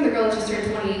is coming from the girl that just turned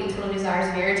 28 and totally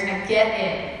desires marriage. I get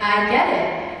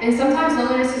it. And sometimes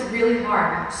loneliness is really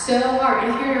hard. So hard.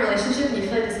 And if you're in a relationship and you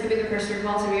feel like this could be the person you're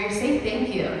called to marry, say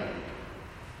thank you.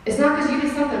 It's not because you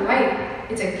did something right.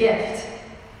 It's a gift.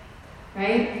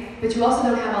 Right? But you also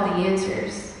don't have all the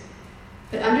answers.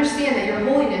 But understand that your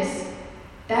holiness,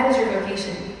 that is your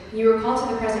vocation. You were called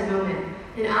to the present moment.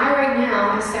 And I right now,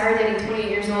 I'm Sarah dating 28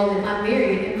 years old and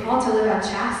unmarried and called to live out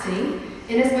chastity.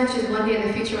 Inasmuch as one day in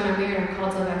the future when I'm married, I'm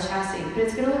called to live out chastity. But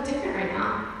it's going to look different right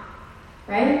now.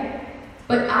 Right?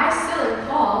 But I still am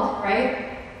called,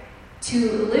 right,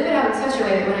 to live it out in such a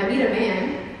way that when I meet a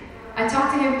man, I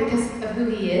talk to him because of who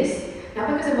he is, not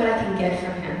because of what I can get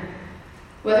from him.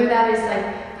 Whether that is like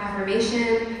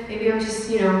affirmation, maybe I'm just,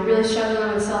 really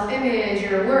struggling with self-image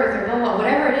or worth or blah, blah,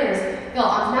 whatever it is. No,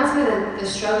 I'm not saying that the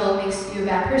struggle makes you a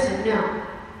bad person, no.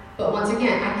 But once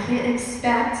again, I can't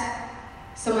expect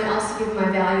someone else to give my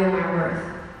value and my worth.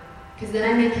 Because then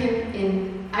I make him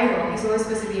an idol. He's only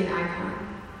supposed to be an icon.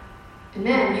 And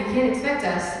then you can't expect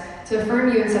us to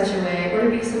affirm you in such a way or to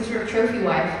be some sort of trophy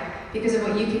wife because of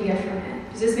what you can get from him.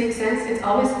 Does this make sense? It's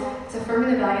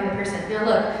affirming the value of the person. Now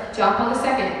look, John Paul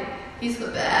II, he's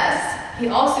the best. He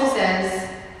also says,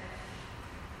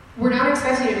 we're not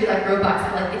expecting you to be like robots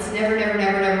that like, it's never, never,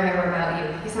 never, never, never about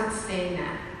you. He's not saying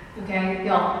that. Okay,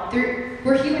 y'all,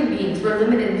 we're human beings. We're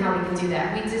limited in how we can do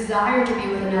that. We desire to be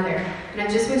with another. And I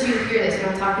just want you to hear this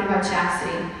when I'm talking about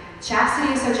chastity.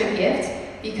 Chastity is such a gift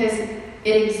because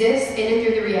it exists in and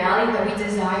through the reality that we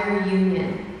desire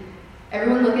union.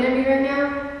 Everyone looking at me right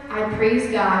now, I praise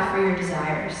God for your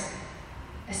desires.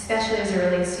 especially as it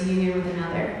relates to union with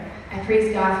another. I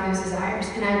praise God for those desires,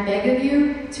 and I beg of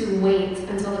you to wait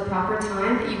until the proper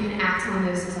time that you can act on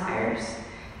those desires.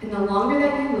 And the longer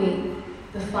that you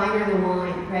wait, the finer the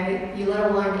wine, right? You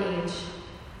let a wine age.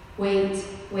 Wait.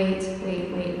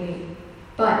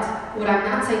 But what I'm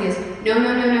not saying is, no,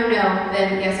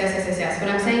 then yes. What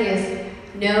I'm saying is,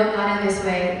 no, not in this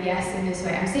way, yes, in this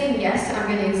way. I'm saying yes, I'm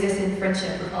going to exist in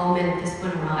friendship with all men at this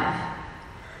point in my life.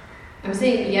 I'm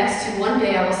saying yes to one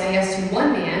day, I will say yes to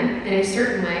one man in a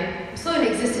certain way. I'm still going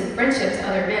to exist in friendship to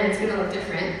other men. It's going to look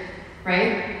different,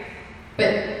 right?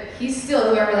 But he's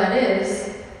still, whoever that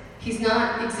is, he's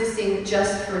not existing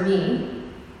just for me,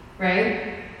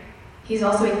 right? He's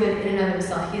also a good in and of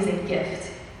himself. He is a gift.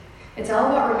 It's all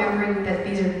about remembering that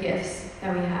these are gifts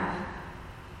that we have.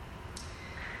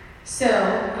 So,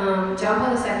 John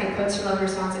Paul II quotes your love and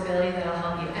responsibility that'll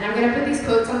help you. And I'm going to put these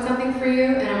quotes on something for you,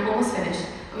 and I'm almost finished.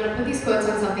 I'm going to put these quotes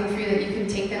on something for you that you can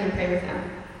take them and pray with them.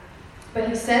 But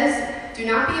he says, do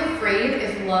not be afraid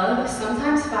if love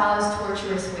sometimes follows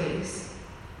tortuous ways.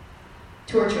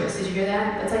 Tortuous, did you hear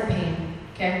that? That's like pain,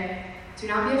 okay? Do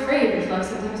not be afraid if love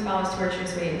sometimes follows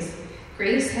tortuous ways.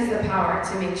 Grace has the power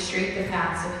to make straight the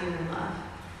paths of human love.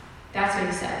 That's what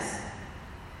he says.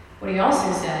 What he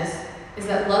also says is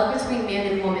that love between man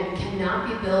and woman cannot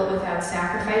be built without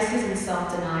sacrifices and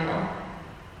self-denial.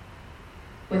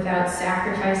 Without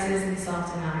sacrifices and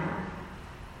self-denial.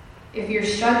 If you're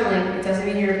struggling, it doesn't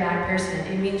mean you're a bad person.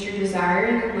 It means you're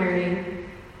desiring and learning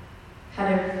how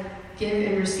to give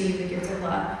and receive the gift of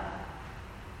love.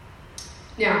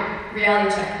 Now,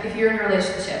 reality check. If you're in a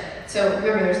relationship, so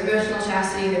remember, there's emotional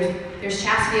chastity, there's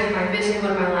chastity of my vision,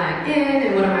 what am I allowing in,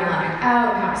 and what am I allowing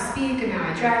out, and how I speak, and how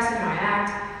I dress, and how I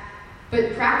act.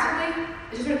 But practically,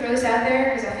 I just want to throw this out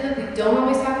there, because I feel like we don't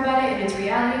always talk about it, and it's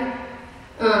reality.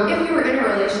 If you were in a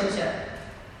relationship,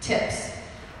 tips.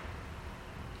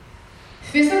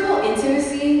 Physical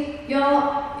intimacy,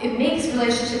 y'all, it makes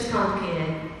relationships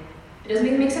complicated. It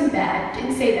doesn't make them bad,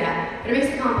 didn't say that, but it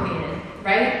makes it complicated,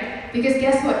 right? Because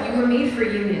guess what? You were made for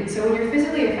union. So when you're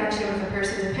physically affectionate with a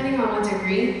person, depending on what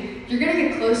degree, you're going to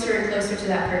get closer and closer to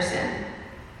that person,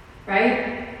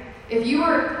 right? If you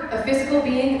are a physical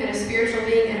being and a spiritual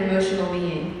being and an emotional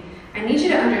being, I need you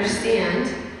to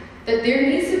understand that there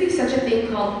needs to be such a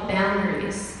thing called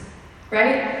boundaries,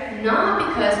 right? Not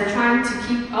because we're trying to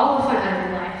keep all the fun out of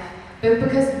your life, but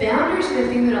because boundaries are the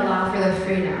thing that allow for the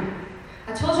freedom.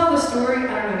 I told y'all the story,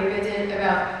 I don't know, maybe I did,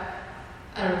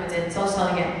 so I'll just tell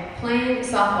it again. Playing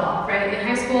softball, right? In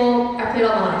high school, I played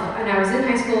all my life. And I was in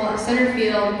high school, center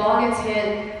field, ball gets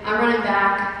hit, I'm running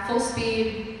back, full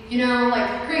speed,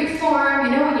 like great form,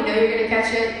 when you know you're going to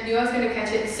catch it, knew I was going to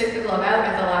catch it, stick the glove out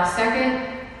at the last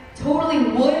second. Totally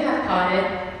would have caught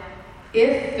it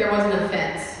if there wasn't a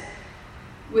fence,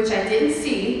 which I didn't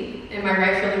see, and my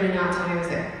right fielder did not tell me I was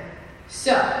there.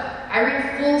 So, I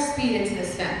ran full speed into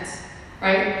this fence,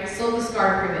 right? Still the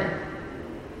scar to prove it.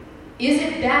 Is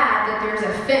it bad that there's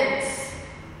a fence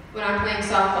when I'm playing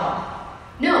softball?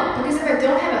 No, because if I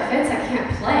don't have a fence, I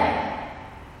can't play.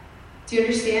 Do you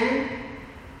understand?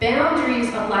 Boundaries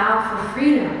allow for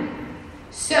freedom.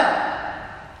 So,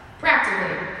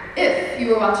 practically, if you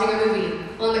were watching a movie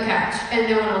on the couch and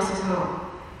no one else is home,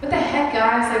 what the heck,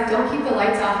 guys? Don't keep the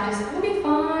lights off and just, we'll be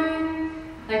fine.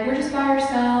 We're just by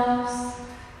ourselves.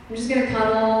 I'm just going to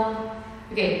cuddle.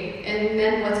 Okay, and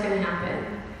then what's going to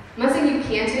happen? I'm not saying you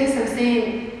can't do this. I'm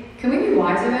saying, can we be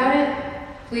wise about it,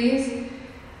 please?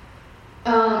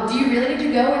 Do you really need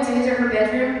to go into his or her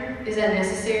bedroom? Is that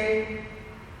necessary?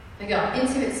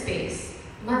 Intimate space.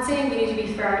 I'm not saying you need to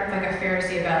be a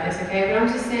Pharisee about this, okay? But I'm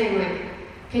just saying,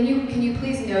 can you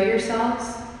please know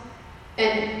yourselves?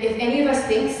 And if any of us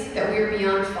thinks that we're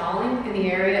beyond falling in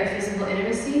the area of physical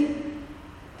intimacy,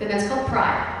 then that's called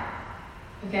pride,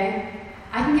 okay?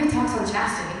 I can give talks on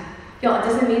chastity. Y'all, it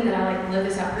doesn't mean that I live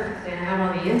this out perfectly and I have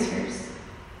all the answers,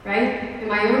 right? In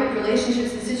my own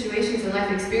relationships and situations and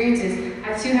life experiences,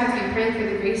 I too have to be praying for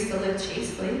the grace to live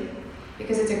chastely,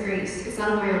 because it's a grace. It's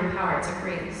not of my own power, it's a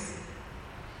grace,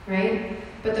 right?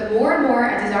 But the more and more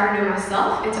I desire to know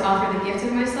myself and to offer the gift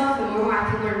of myself, the more and more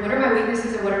I can learn what are my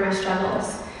weaknesses and what are my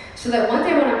struggles. So that one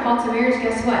day when I'm called to marriage,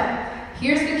 guess what?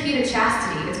 Here's the key to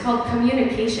chastity. It's called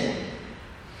communication.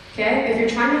 Okay? If you're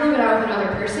trying to live it out with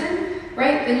another person,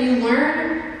 right, then you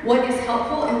learn what is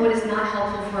helpful and what is not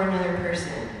helpful for another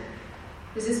person.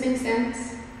 Does this make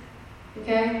sense?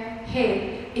 Okay?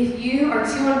 Hey, if you are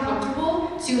too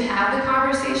uncomfortable to have the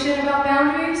conversation about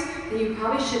boundaries, then you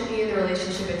probably shouldn't be in the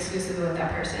relationship exclusively with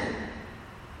that person.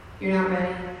 You're not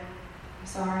ready. I'm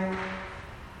sorry.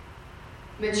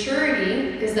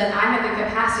 Maturity is that I have the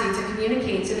capacity to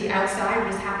communicate to the outside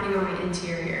what is happening on my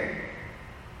interior.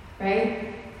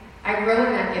 right? I grow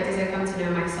in that gift as I come to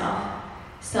know myself.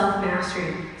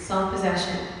 Self-mastery,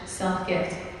 self-possession,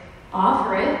 self-gift.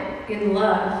 Offer it in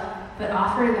love, but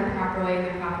offer it in the proper way, in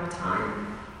the proper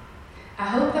time. I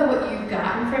hope that what you've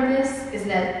gotten from this is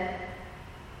that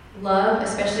love,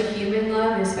 especially human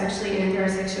love, and especially in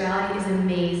heterosexuality, is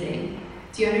amazing.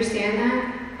 Do you understand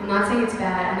that? I'm not saying it's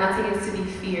bad. I'm not saying it's to be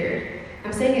feared.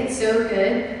 I'm saying it's so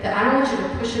good that I don't want you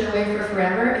to push it away for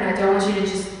forever, and I don't want you to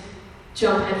just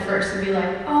jump head first and be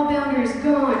like, all boundaries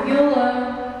gone,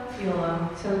 YOLO. YOLO,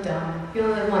 so dumb. You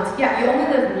only live once. Yeah, you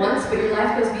only live once, but your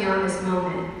life goes beyond this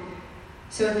moment.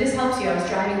 So if this helps you, I was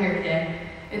driving here today,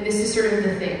 and this is sort of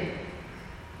the thing.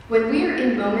 When we are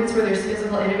in moments where there's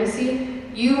physical intimacy,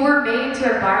 you were made to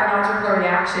have biological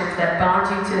reactions that bond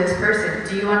you to this person.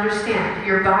 Do you understand?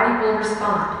 Your body will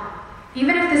respond.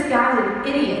 Even if this guy's an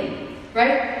idiot,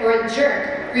 right? Or a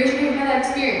jerk. Raise your hand if you had that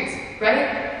experience,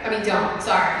 right? I mean, don't.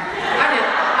 Sorry. I did.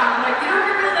 I'm like, you don't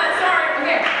have to feel that. Sorry.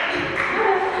 Okay.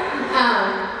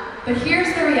 But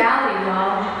here's the reality,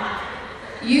 y'all.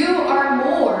 You are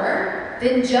more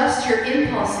than just your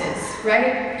impulses,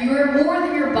 right? You are more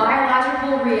than your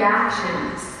biological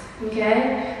reactions,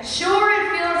 okay? Sure,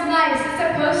 it feels nice. It's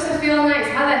supposed to feel nice.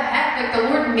 How the heck? Like, the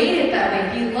Lord made it that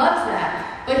way. He loves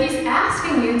that. But He's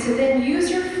asking you to then use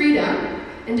your freedom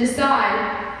and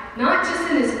decide, not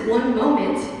just in this one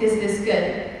moment, is this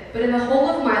good, but in the whole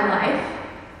of my life,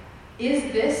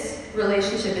 is this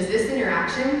relationship, is this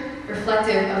interaction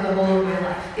reflective of the whole of my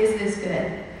life? Is this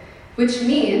good? Which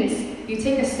means you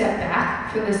take a step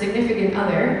back from the significant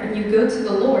other and you go to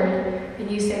the Lord and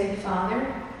you say,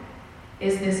 Father,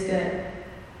 is this good?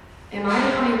 Am I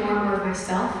becoming more and more of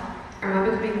myself, or am I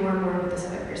becoming more and more of what this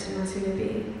other person wants me to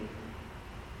be?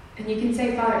 And you can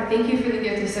say, Father, thank you for the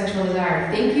gift of sexual desire.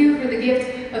 Thank you for the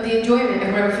gift of the enjoyment of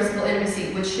whatever physical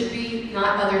intimacy, which should be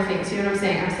not other things. You know what I'm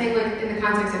saying? I'm saying, like, in the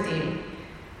context of dating.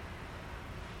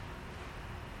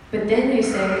 But then you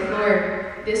say,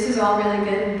 Lord, this is all really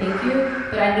good and thank you,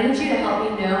 but I need you to help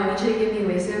me know, I need you to give me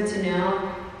wisdom to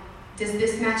know, does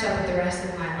this match up with the rest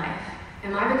of my life?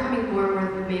 Am I becoming more and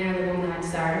more the man or the woman that I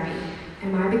desire to be?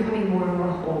 Am I becoming more and more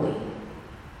holy?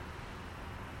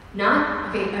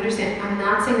 Okay, understand, I'm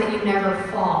not saying that you never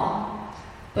fall,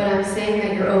 but I'm saying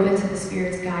that you're open to the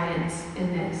Spirit's guidance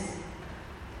in this.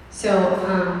 So,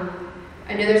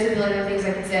 I know there's a billion other things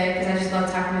I could say, because I just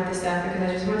love talking about this stuff, because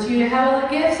I just want you to have all the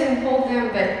gifts and hold them,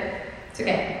 but it's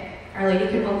okay. Our Lady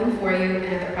can hold them for you, and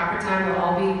at the proper time, they'll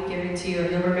all be given to you,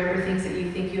 and you'll remember things that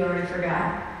you think you already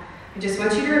forgot. I just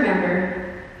want you to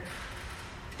remember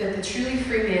that the truly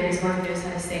free man is one who knows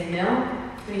how to say no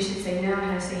when he should say no, and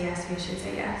how to say yes when he should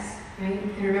say yes. Right?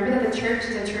 And remember that the church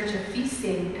is a church of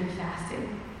feasting and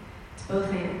fasting. It's both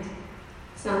and.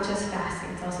 It's not just fasting,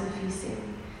 it's also feasting.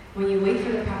 When you wait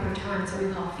for the proper time, it's what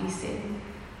we call feasting.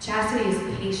 Chastity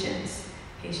is patience.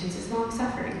 Patience is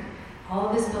long-suffering. All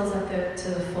of this builds up to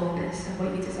the fullness of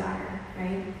what you desire,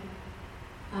 right?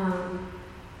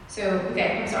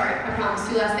 Okay, I'm sorry. I promise.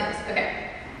 2 last things.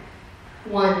 Okay.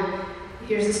 1,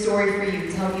 here's a story for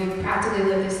you to help you practically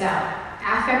live this out.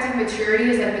 Affective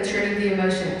maturity is like maturity of the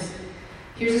emotions.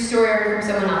 Here's a story I heard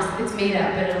from someone else. It's made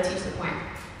up, but it'll teach the point.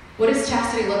 What does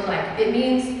chastity look like? It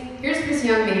means, here's this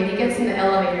young man. He gets in the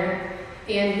elevator,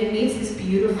 and he meets this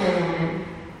beautiful woman.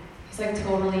 He's like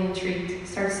totally intrigued.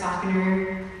 Starts talking to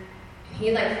her.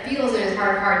 He like feels in his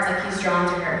heart of hearts like he's drawn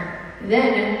to her.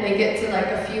 Then they get to like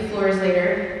a few floors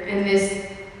later, and this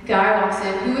guy walks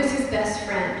in, who is his best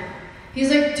friend.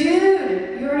 He's like,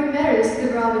 dude, you already met her. This is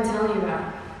the girl I've been telling you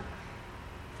about.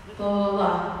 Blah, blah,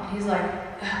 blah. And he's like,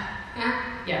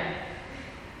 yeah.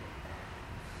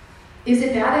 Is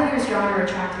it bad that he was drawn or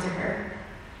attracted to her?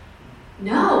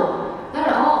 No, not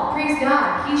at all. Praise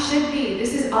God. He should be.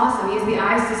 This is awesome. He has the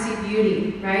eyes to see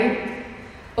beauty, right?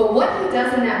 But what he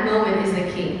does in that moment is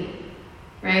the key,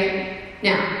 right?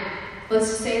 Now, let's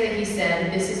say that he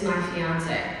said, this is my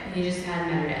fiance, and he just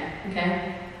hadn't met her yet,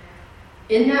 okay?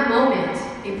 In that moment,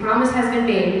 a promise has been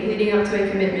made leading up to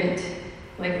a commitment,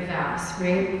 like vows,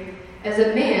 right? As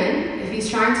a man, if he's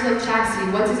trying to live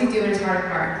chastity, what does he do in his heart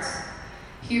of hearts?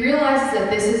 He realizes that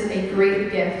this is a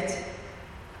great gift.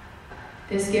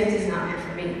 This gift is not meant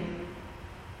for me.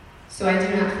 So I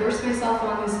do not force myself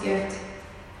on this gift,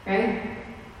 right?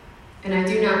 And I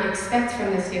do not expect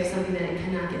from this gift something that it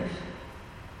cannot give.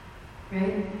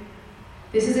 Right?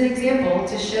 This is an example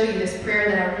to show you this prayer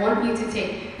that I want you to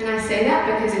take. And I say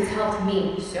that because it's helped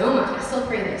me so much. I still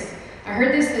pray this. I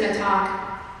heard this in a talk,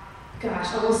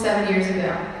 almost 7 years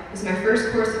ago. It was my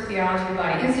first course of Theology of the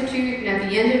Body Institute, and at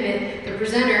the end of it, the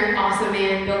presenter, awesome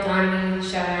man, Bill Donahue,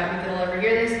 shout out if you'll ever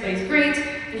hear this, but he's great.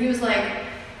 And he was like,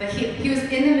 But he was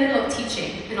in the middle of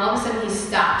teaching, and all of a sudden he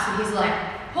stops, and he's like,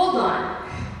 hold on.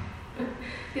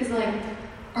 He's like,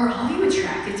 are all of you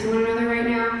attracted to one another right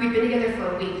now? We've been together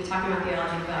for a week talking about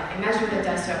theology of God. Imagine what that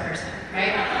does to a person,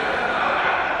 right?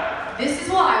 This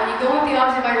is why when you go on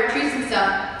theology of God retreats and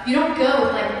stuff, you don't go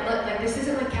with like this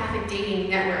isn't like Catholic dating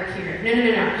network here. No.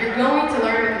 You're going to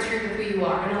learn about the truth of who you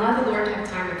are and allow the Lord to have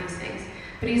time with these things.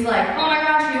 But he's like, oh my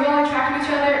gosh, are you all attracted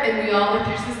to each other? And we all, like,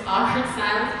 there's this awkward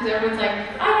silence because everyone's like,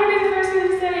 I want to be the first one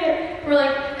to say it. We're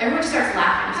like, everyone starts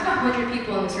laughing. There's like 100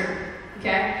 people in this room,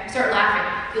 okay? Start laughing.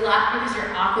 You laugh because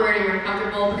you're awkward and you're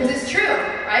uncomfortable because it's true,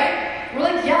 right? We're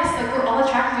like, yes, like we're all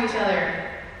attracted to each other.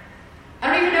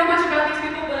 I don't even know much about these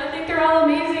people, but I think they're all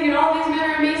amazing and all these men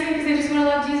are amazing because they just want to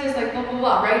love Jesus, like blah, blah,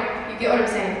 blah, right? You get what I'm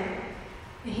saying?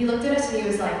 And he looked at us and he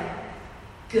was like,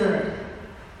 good.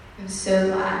 I'm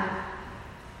so glad.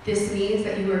 This means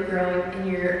that you are growing in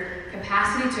your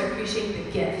capacity to appreciate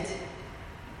the gift.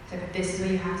 So this is what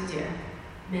you have to do.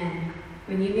 Men,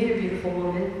 when you meet a beautiful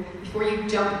woman, before you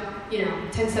jump,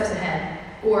 10 steps ahead,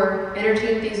 or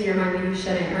entertain things in your mind that you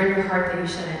shouldn't, or in your heart that you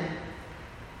shouldn't,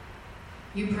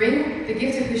 you bring the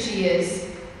gift of who she is,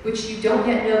 which you don't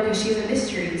yet know because she's a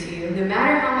mystery to you, no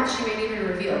matter how much she may even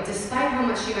reveal, despite how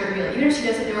much she might reveal, even if she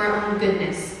doesn't know her own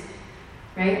goodness,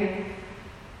 right?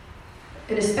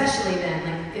 And especially then,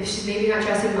 like, if she's maybe not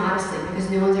dressing modestly because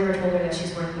no one's ever told her that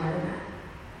she's worth more than that,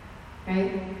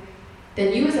 right?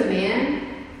 Then you as a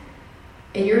man,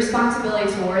 and your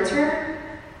responsibility towards her,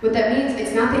 what that means,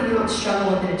 it's not that you don't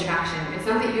struggle with an attraction. It's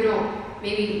not that you don't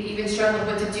maybe even struggle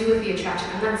with what to do with the attraction.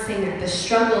 I'm not saying that. The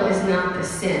struggle is not the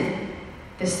sin.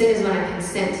 The sin is when I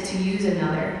consent to use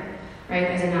another, right,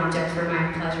 as an object for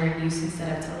my pleasure and use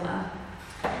instead of to love.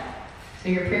 So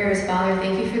your prayer is, Father,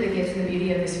 thank you for the gift and the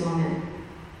beauty of this woman.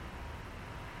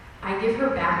 I give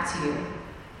her back to you,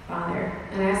 Father,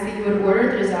 and I ask that you would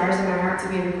order the desires of my heart to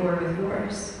be in accord with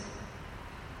yours.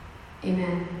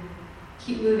 Amen.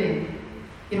 Keep moving.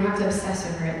 You don't have to obsess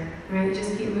over it, right?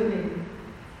 Just keep moving.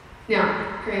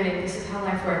 Now, granted, this is how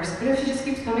life works. What if she just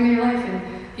keeps coming in your life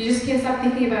and you just can't stop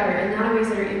thinking about her, and not in ways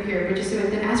that are impure, but just do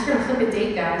it? Then ask her to flip a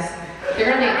date, guys.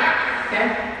 They're gonna date,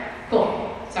 okay?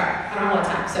 Cool. Sorry, I don't have a lot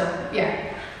of time. So,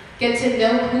 yeah. Get to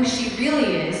know who she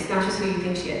really is, not just who you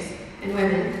think she is. And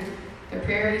women, the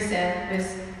prayer he said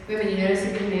was, women, you notice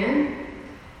a good man?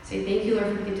 Say, thank you,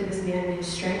 Lord, for the gift of this man and his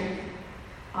strength.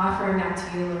 Offer him back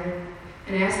to you, Lord.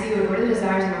 And I ask that you would order the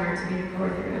desires of my heart to be in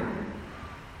accord with your own.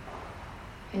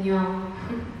 And y'all,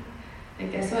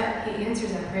 and guess what? He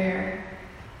answers that prayer.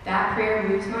 That prayer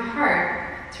moves my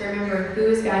heart to remember who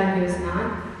is God and who is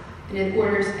not. And it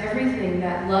orders everything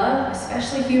that love,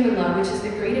 especially human love, which is the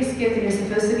greatest gift and is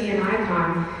supposed to be an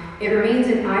icon, it remains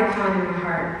an icon in my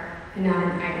heart and not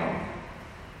an idol.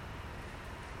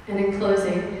 And in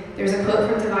closing, there's a quote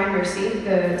from Divine Mercy,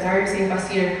 the Diary of St.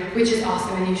 Faustina, which is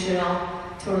awesome, and you should all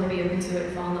totally be open to it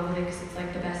and fall in love with it because it's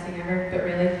like the best thing ever, but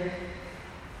really.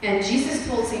 And Jesus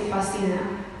told St. Faustina,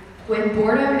 when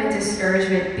boredom and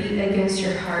discouragement beat against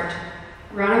your heart,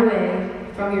 run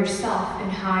away from yourself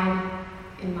and hide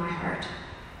in my heart.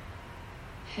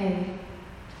 Hey,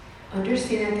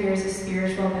 understand that there is a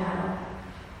spiritual battle.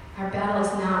 Our battle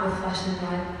is not with flesh and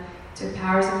blood, it's with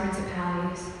powers and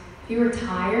principalities. If you were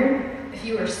tired, if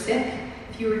you were sick,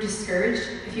 if you were discouraged,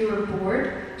 if you were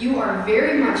bored, you are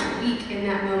very much weak in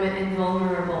that moment and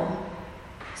vulnerable.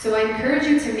 So I encourage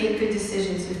you to make good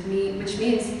decisions with me, which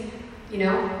means,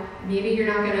 maybe you're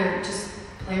not going to just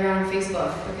play around on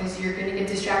Facebook because you're going to get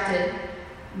distracted.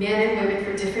 Men and women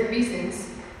for different reasons.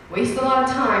 Waste a lot of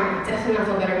time, but definitely not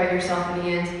feel better about yourself in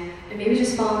the end. And maybe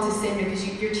just fall into sin because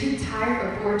you're too tired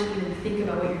or bored to even think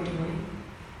about what you're doing.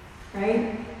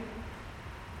 Right?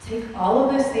 Take all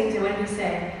of those things and what did he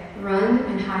say? Run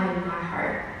and hide in my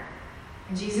heart.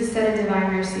 And Jesus said in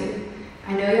Divine Mercy,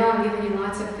 I know y'all have given you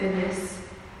lots of goodness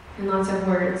and lots of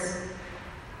words.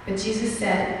 But Jesus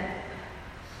said,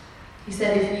 he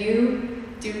said, if you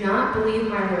do not believe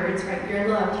my words, right, you're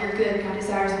loved, you're good, God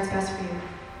desires what's best for you.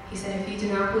 He said, if you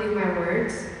do not believe my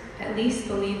words, at least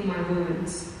believe my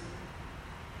wounds.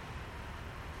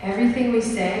 Everything we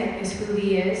say is who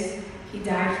he is. He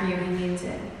died for you, he means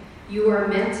it. You are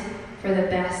meant for the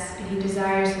best, and he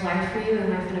desires life for you and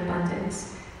life in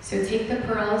abundance. So take the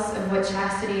pearls of what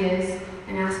chastity is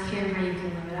and ask him how you can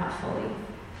live it out fully.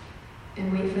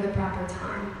 And wait for the proper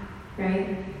time,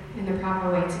 right? And the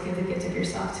proper way to give the gift of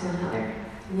yourself to another.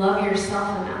 Love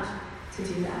yourself enough to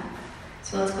do that.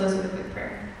 So let's close with a quick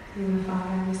prayer. In the name of the Father,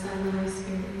 and the Son, and the Holy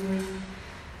Spirit. Amen.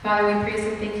 Father, we praise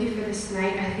and thank you for this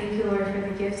night. I thank you, Lord, for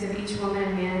the gift of each woman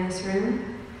and man in this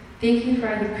room. Thank you for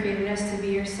how you've created us to be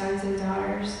your sons and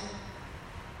daughters.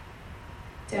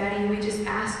 Daddy, we just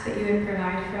ask that you would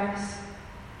provide for us.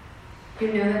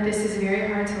 You know that this is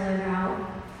very hard to live out,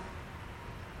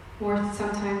 more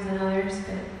sometimes than others,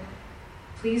 but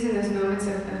please, in those moments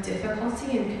of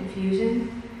difficulty and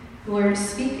confusion, Lord,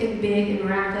 speak in big and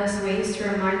miraculous ways to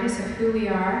remind us of who we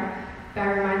are by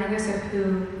reminding us of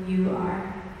who you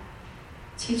are.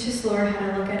 Teach us, Lord,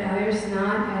 how to look at others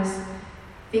not as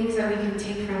things that we can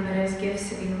take from, but as gifts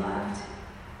to be loved.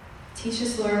 Teach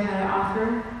us, Lord, how to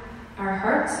offer our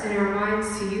hearts and our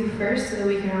minds to you first so that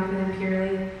we can offer them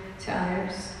purely to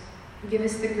others. Give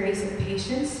us the grace of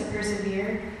patience to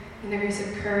persevere and the grace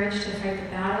of courage to fight the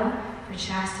battle for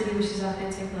chastity, which is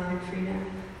authentic love and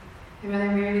freedom. And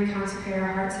Mother Mary, we consecrate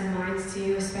our hearts and minds to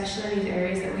you, especially in these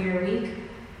areas that we are weak,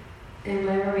 and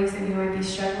whatever ways that we might be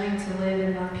struggling to live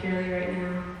and love purely right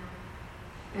now.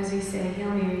 As we say,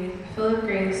 Hail Mary, full of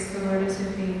grace, the Lord is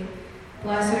with thee.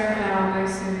 Blessed art thou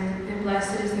amongst women, and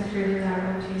blessed is the fruit of thy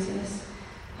womb, Jesus.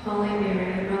 Holy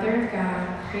Mary, Mother of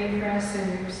God, pray for us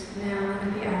sinners, now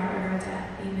and at the hour of our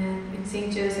death. Amen. And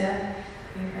Saint Joseph,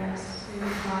 pray for us. In the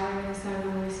Father, and the Son, and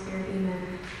the Holy Spirit.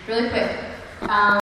 Amen. Really quick.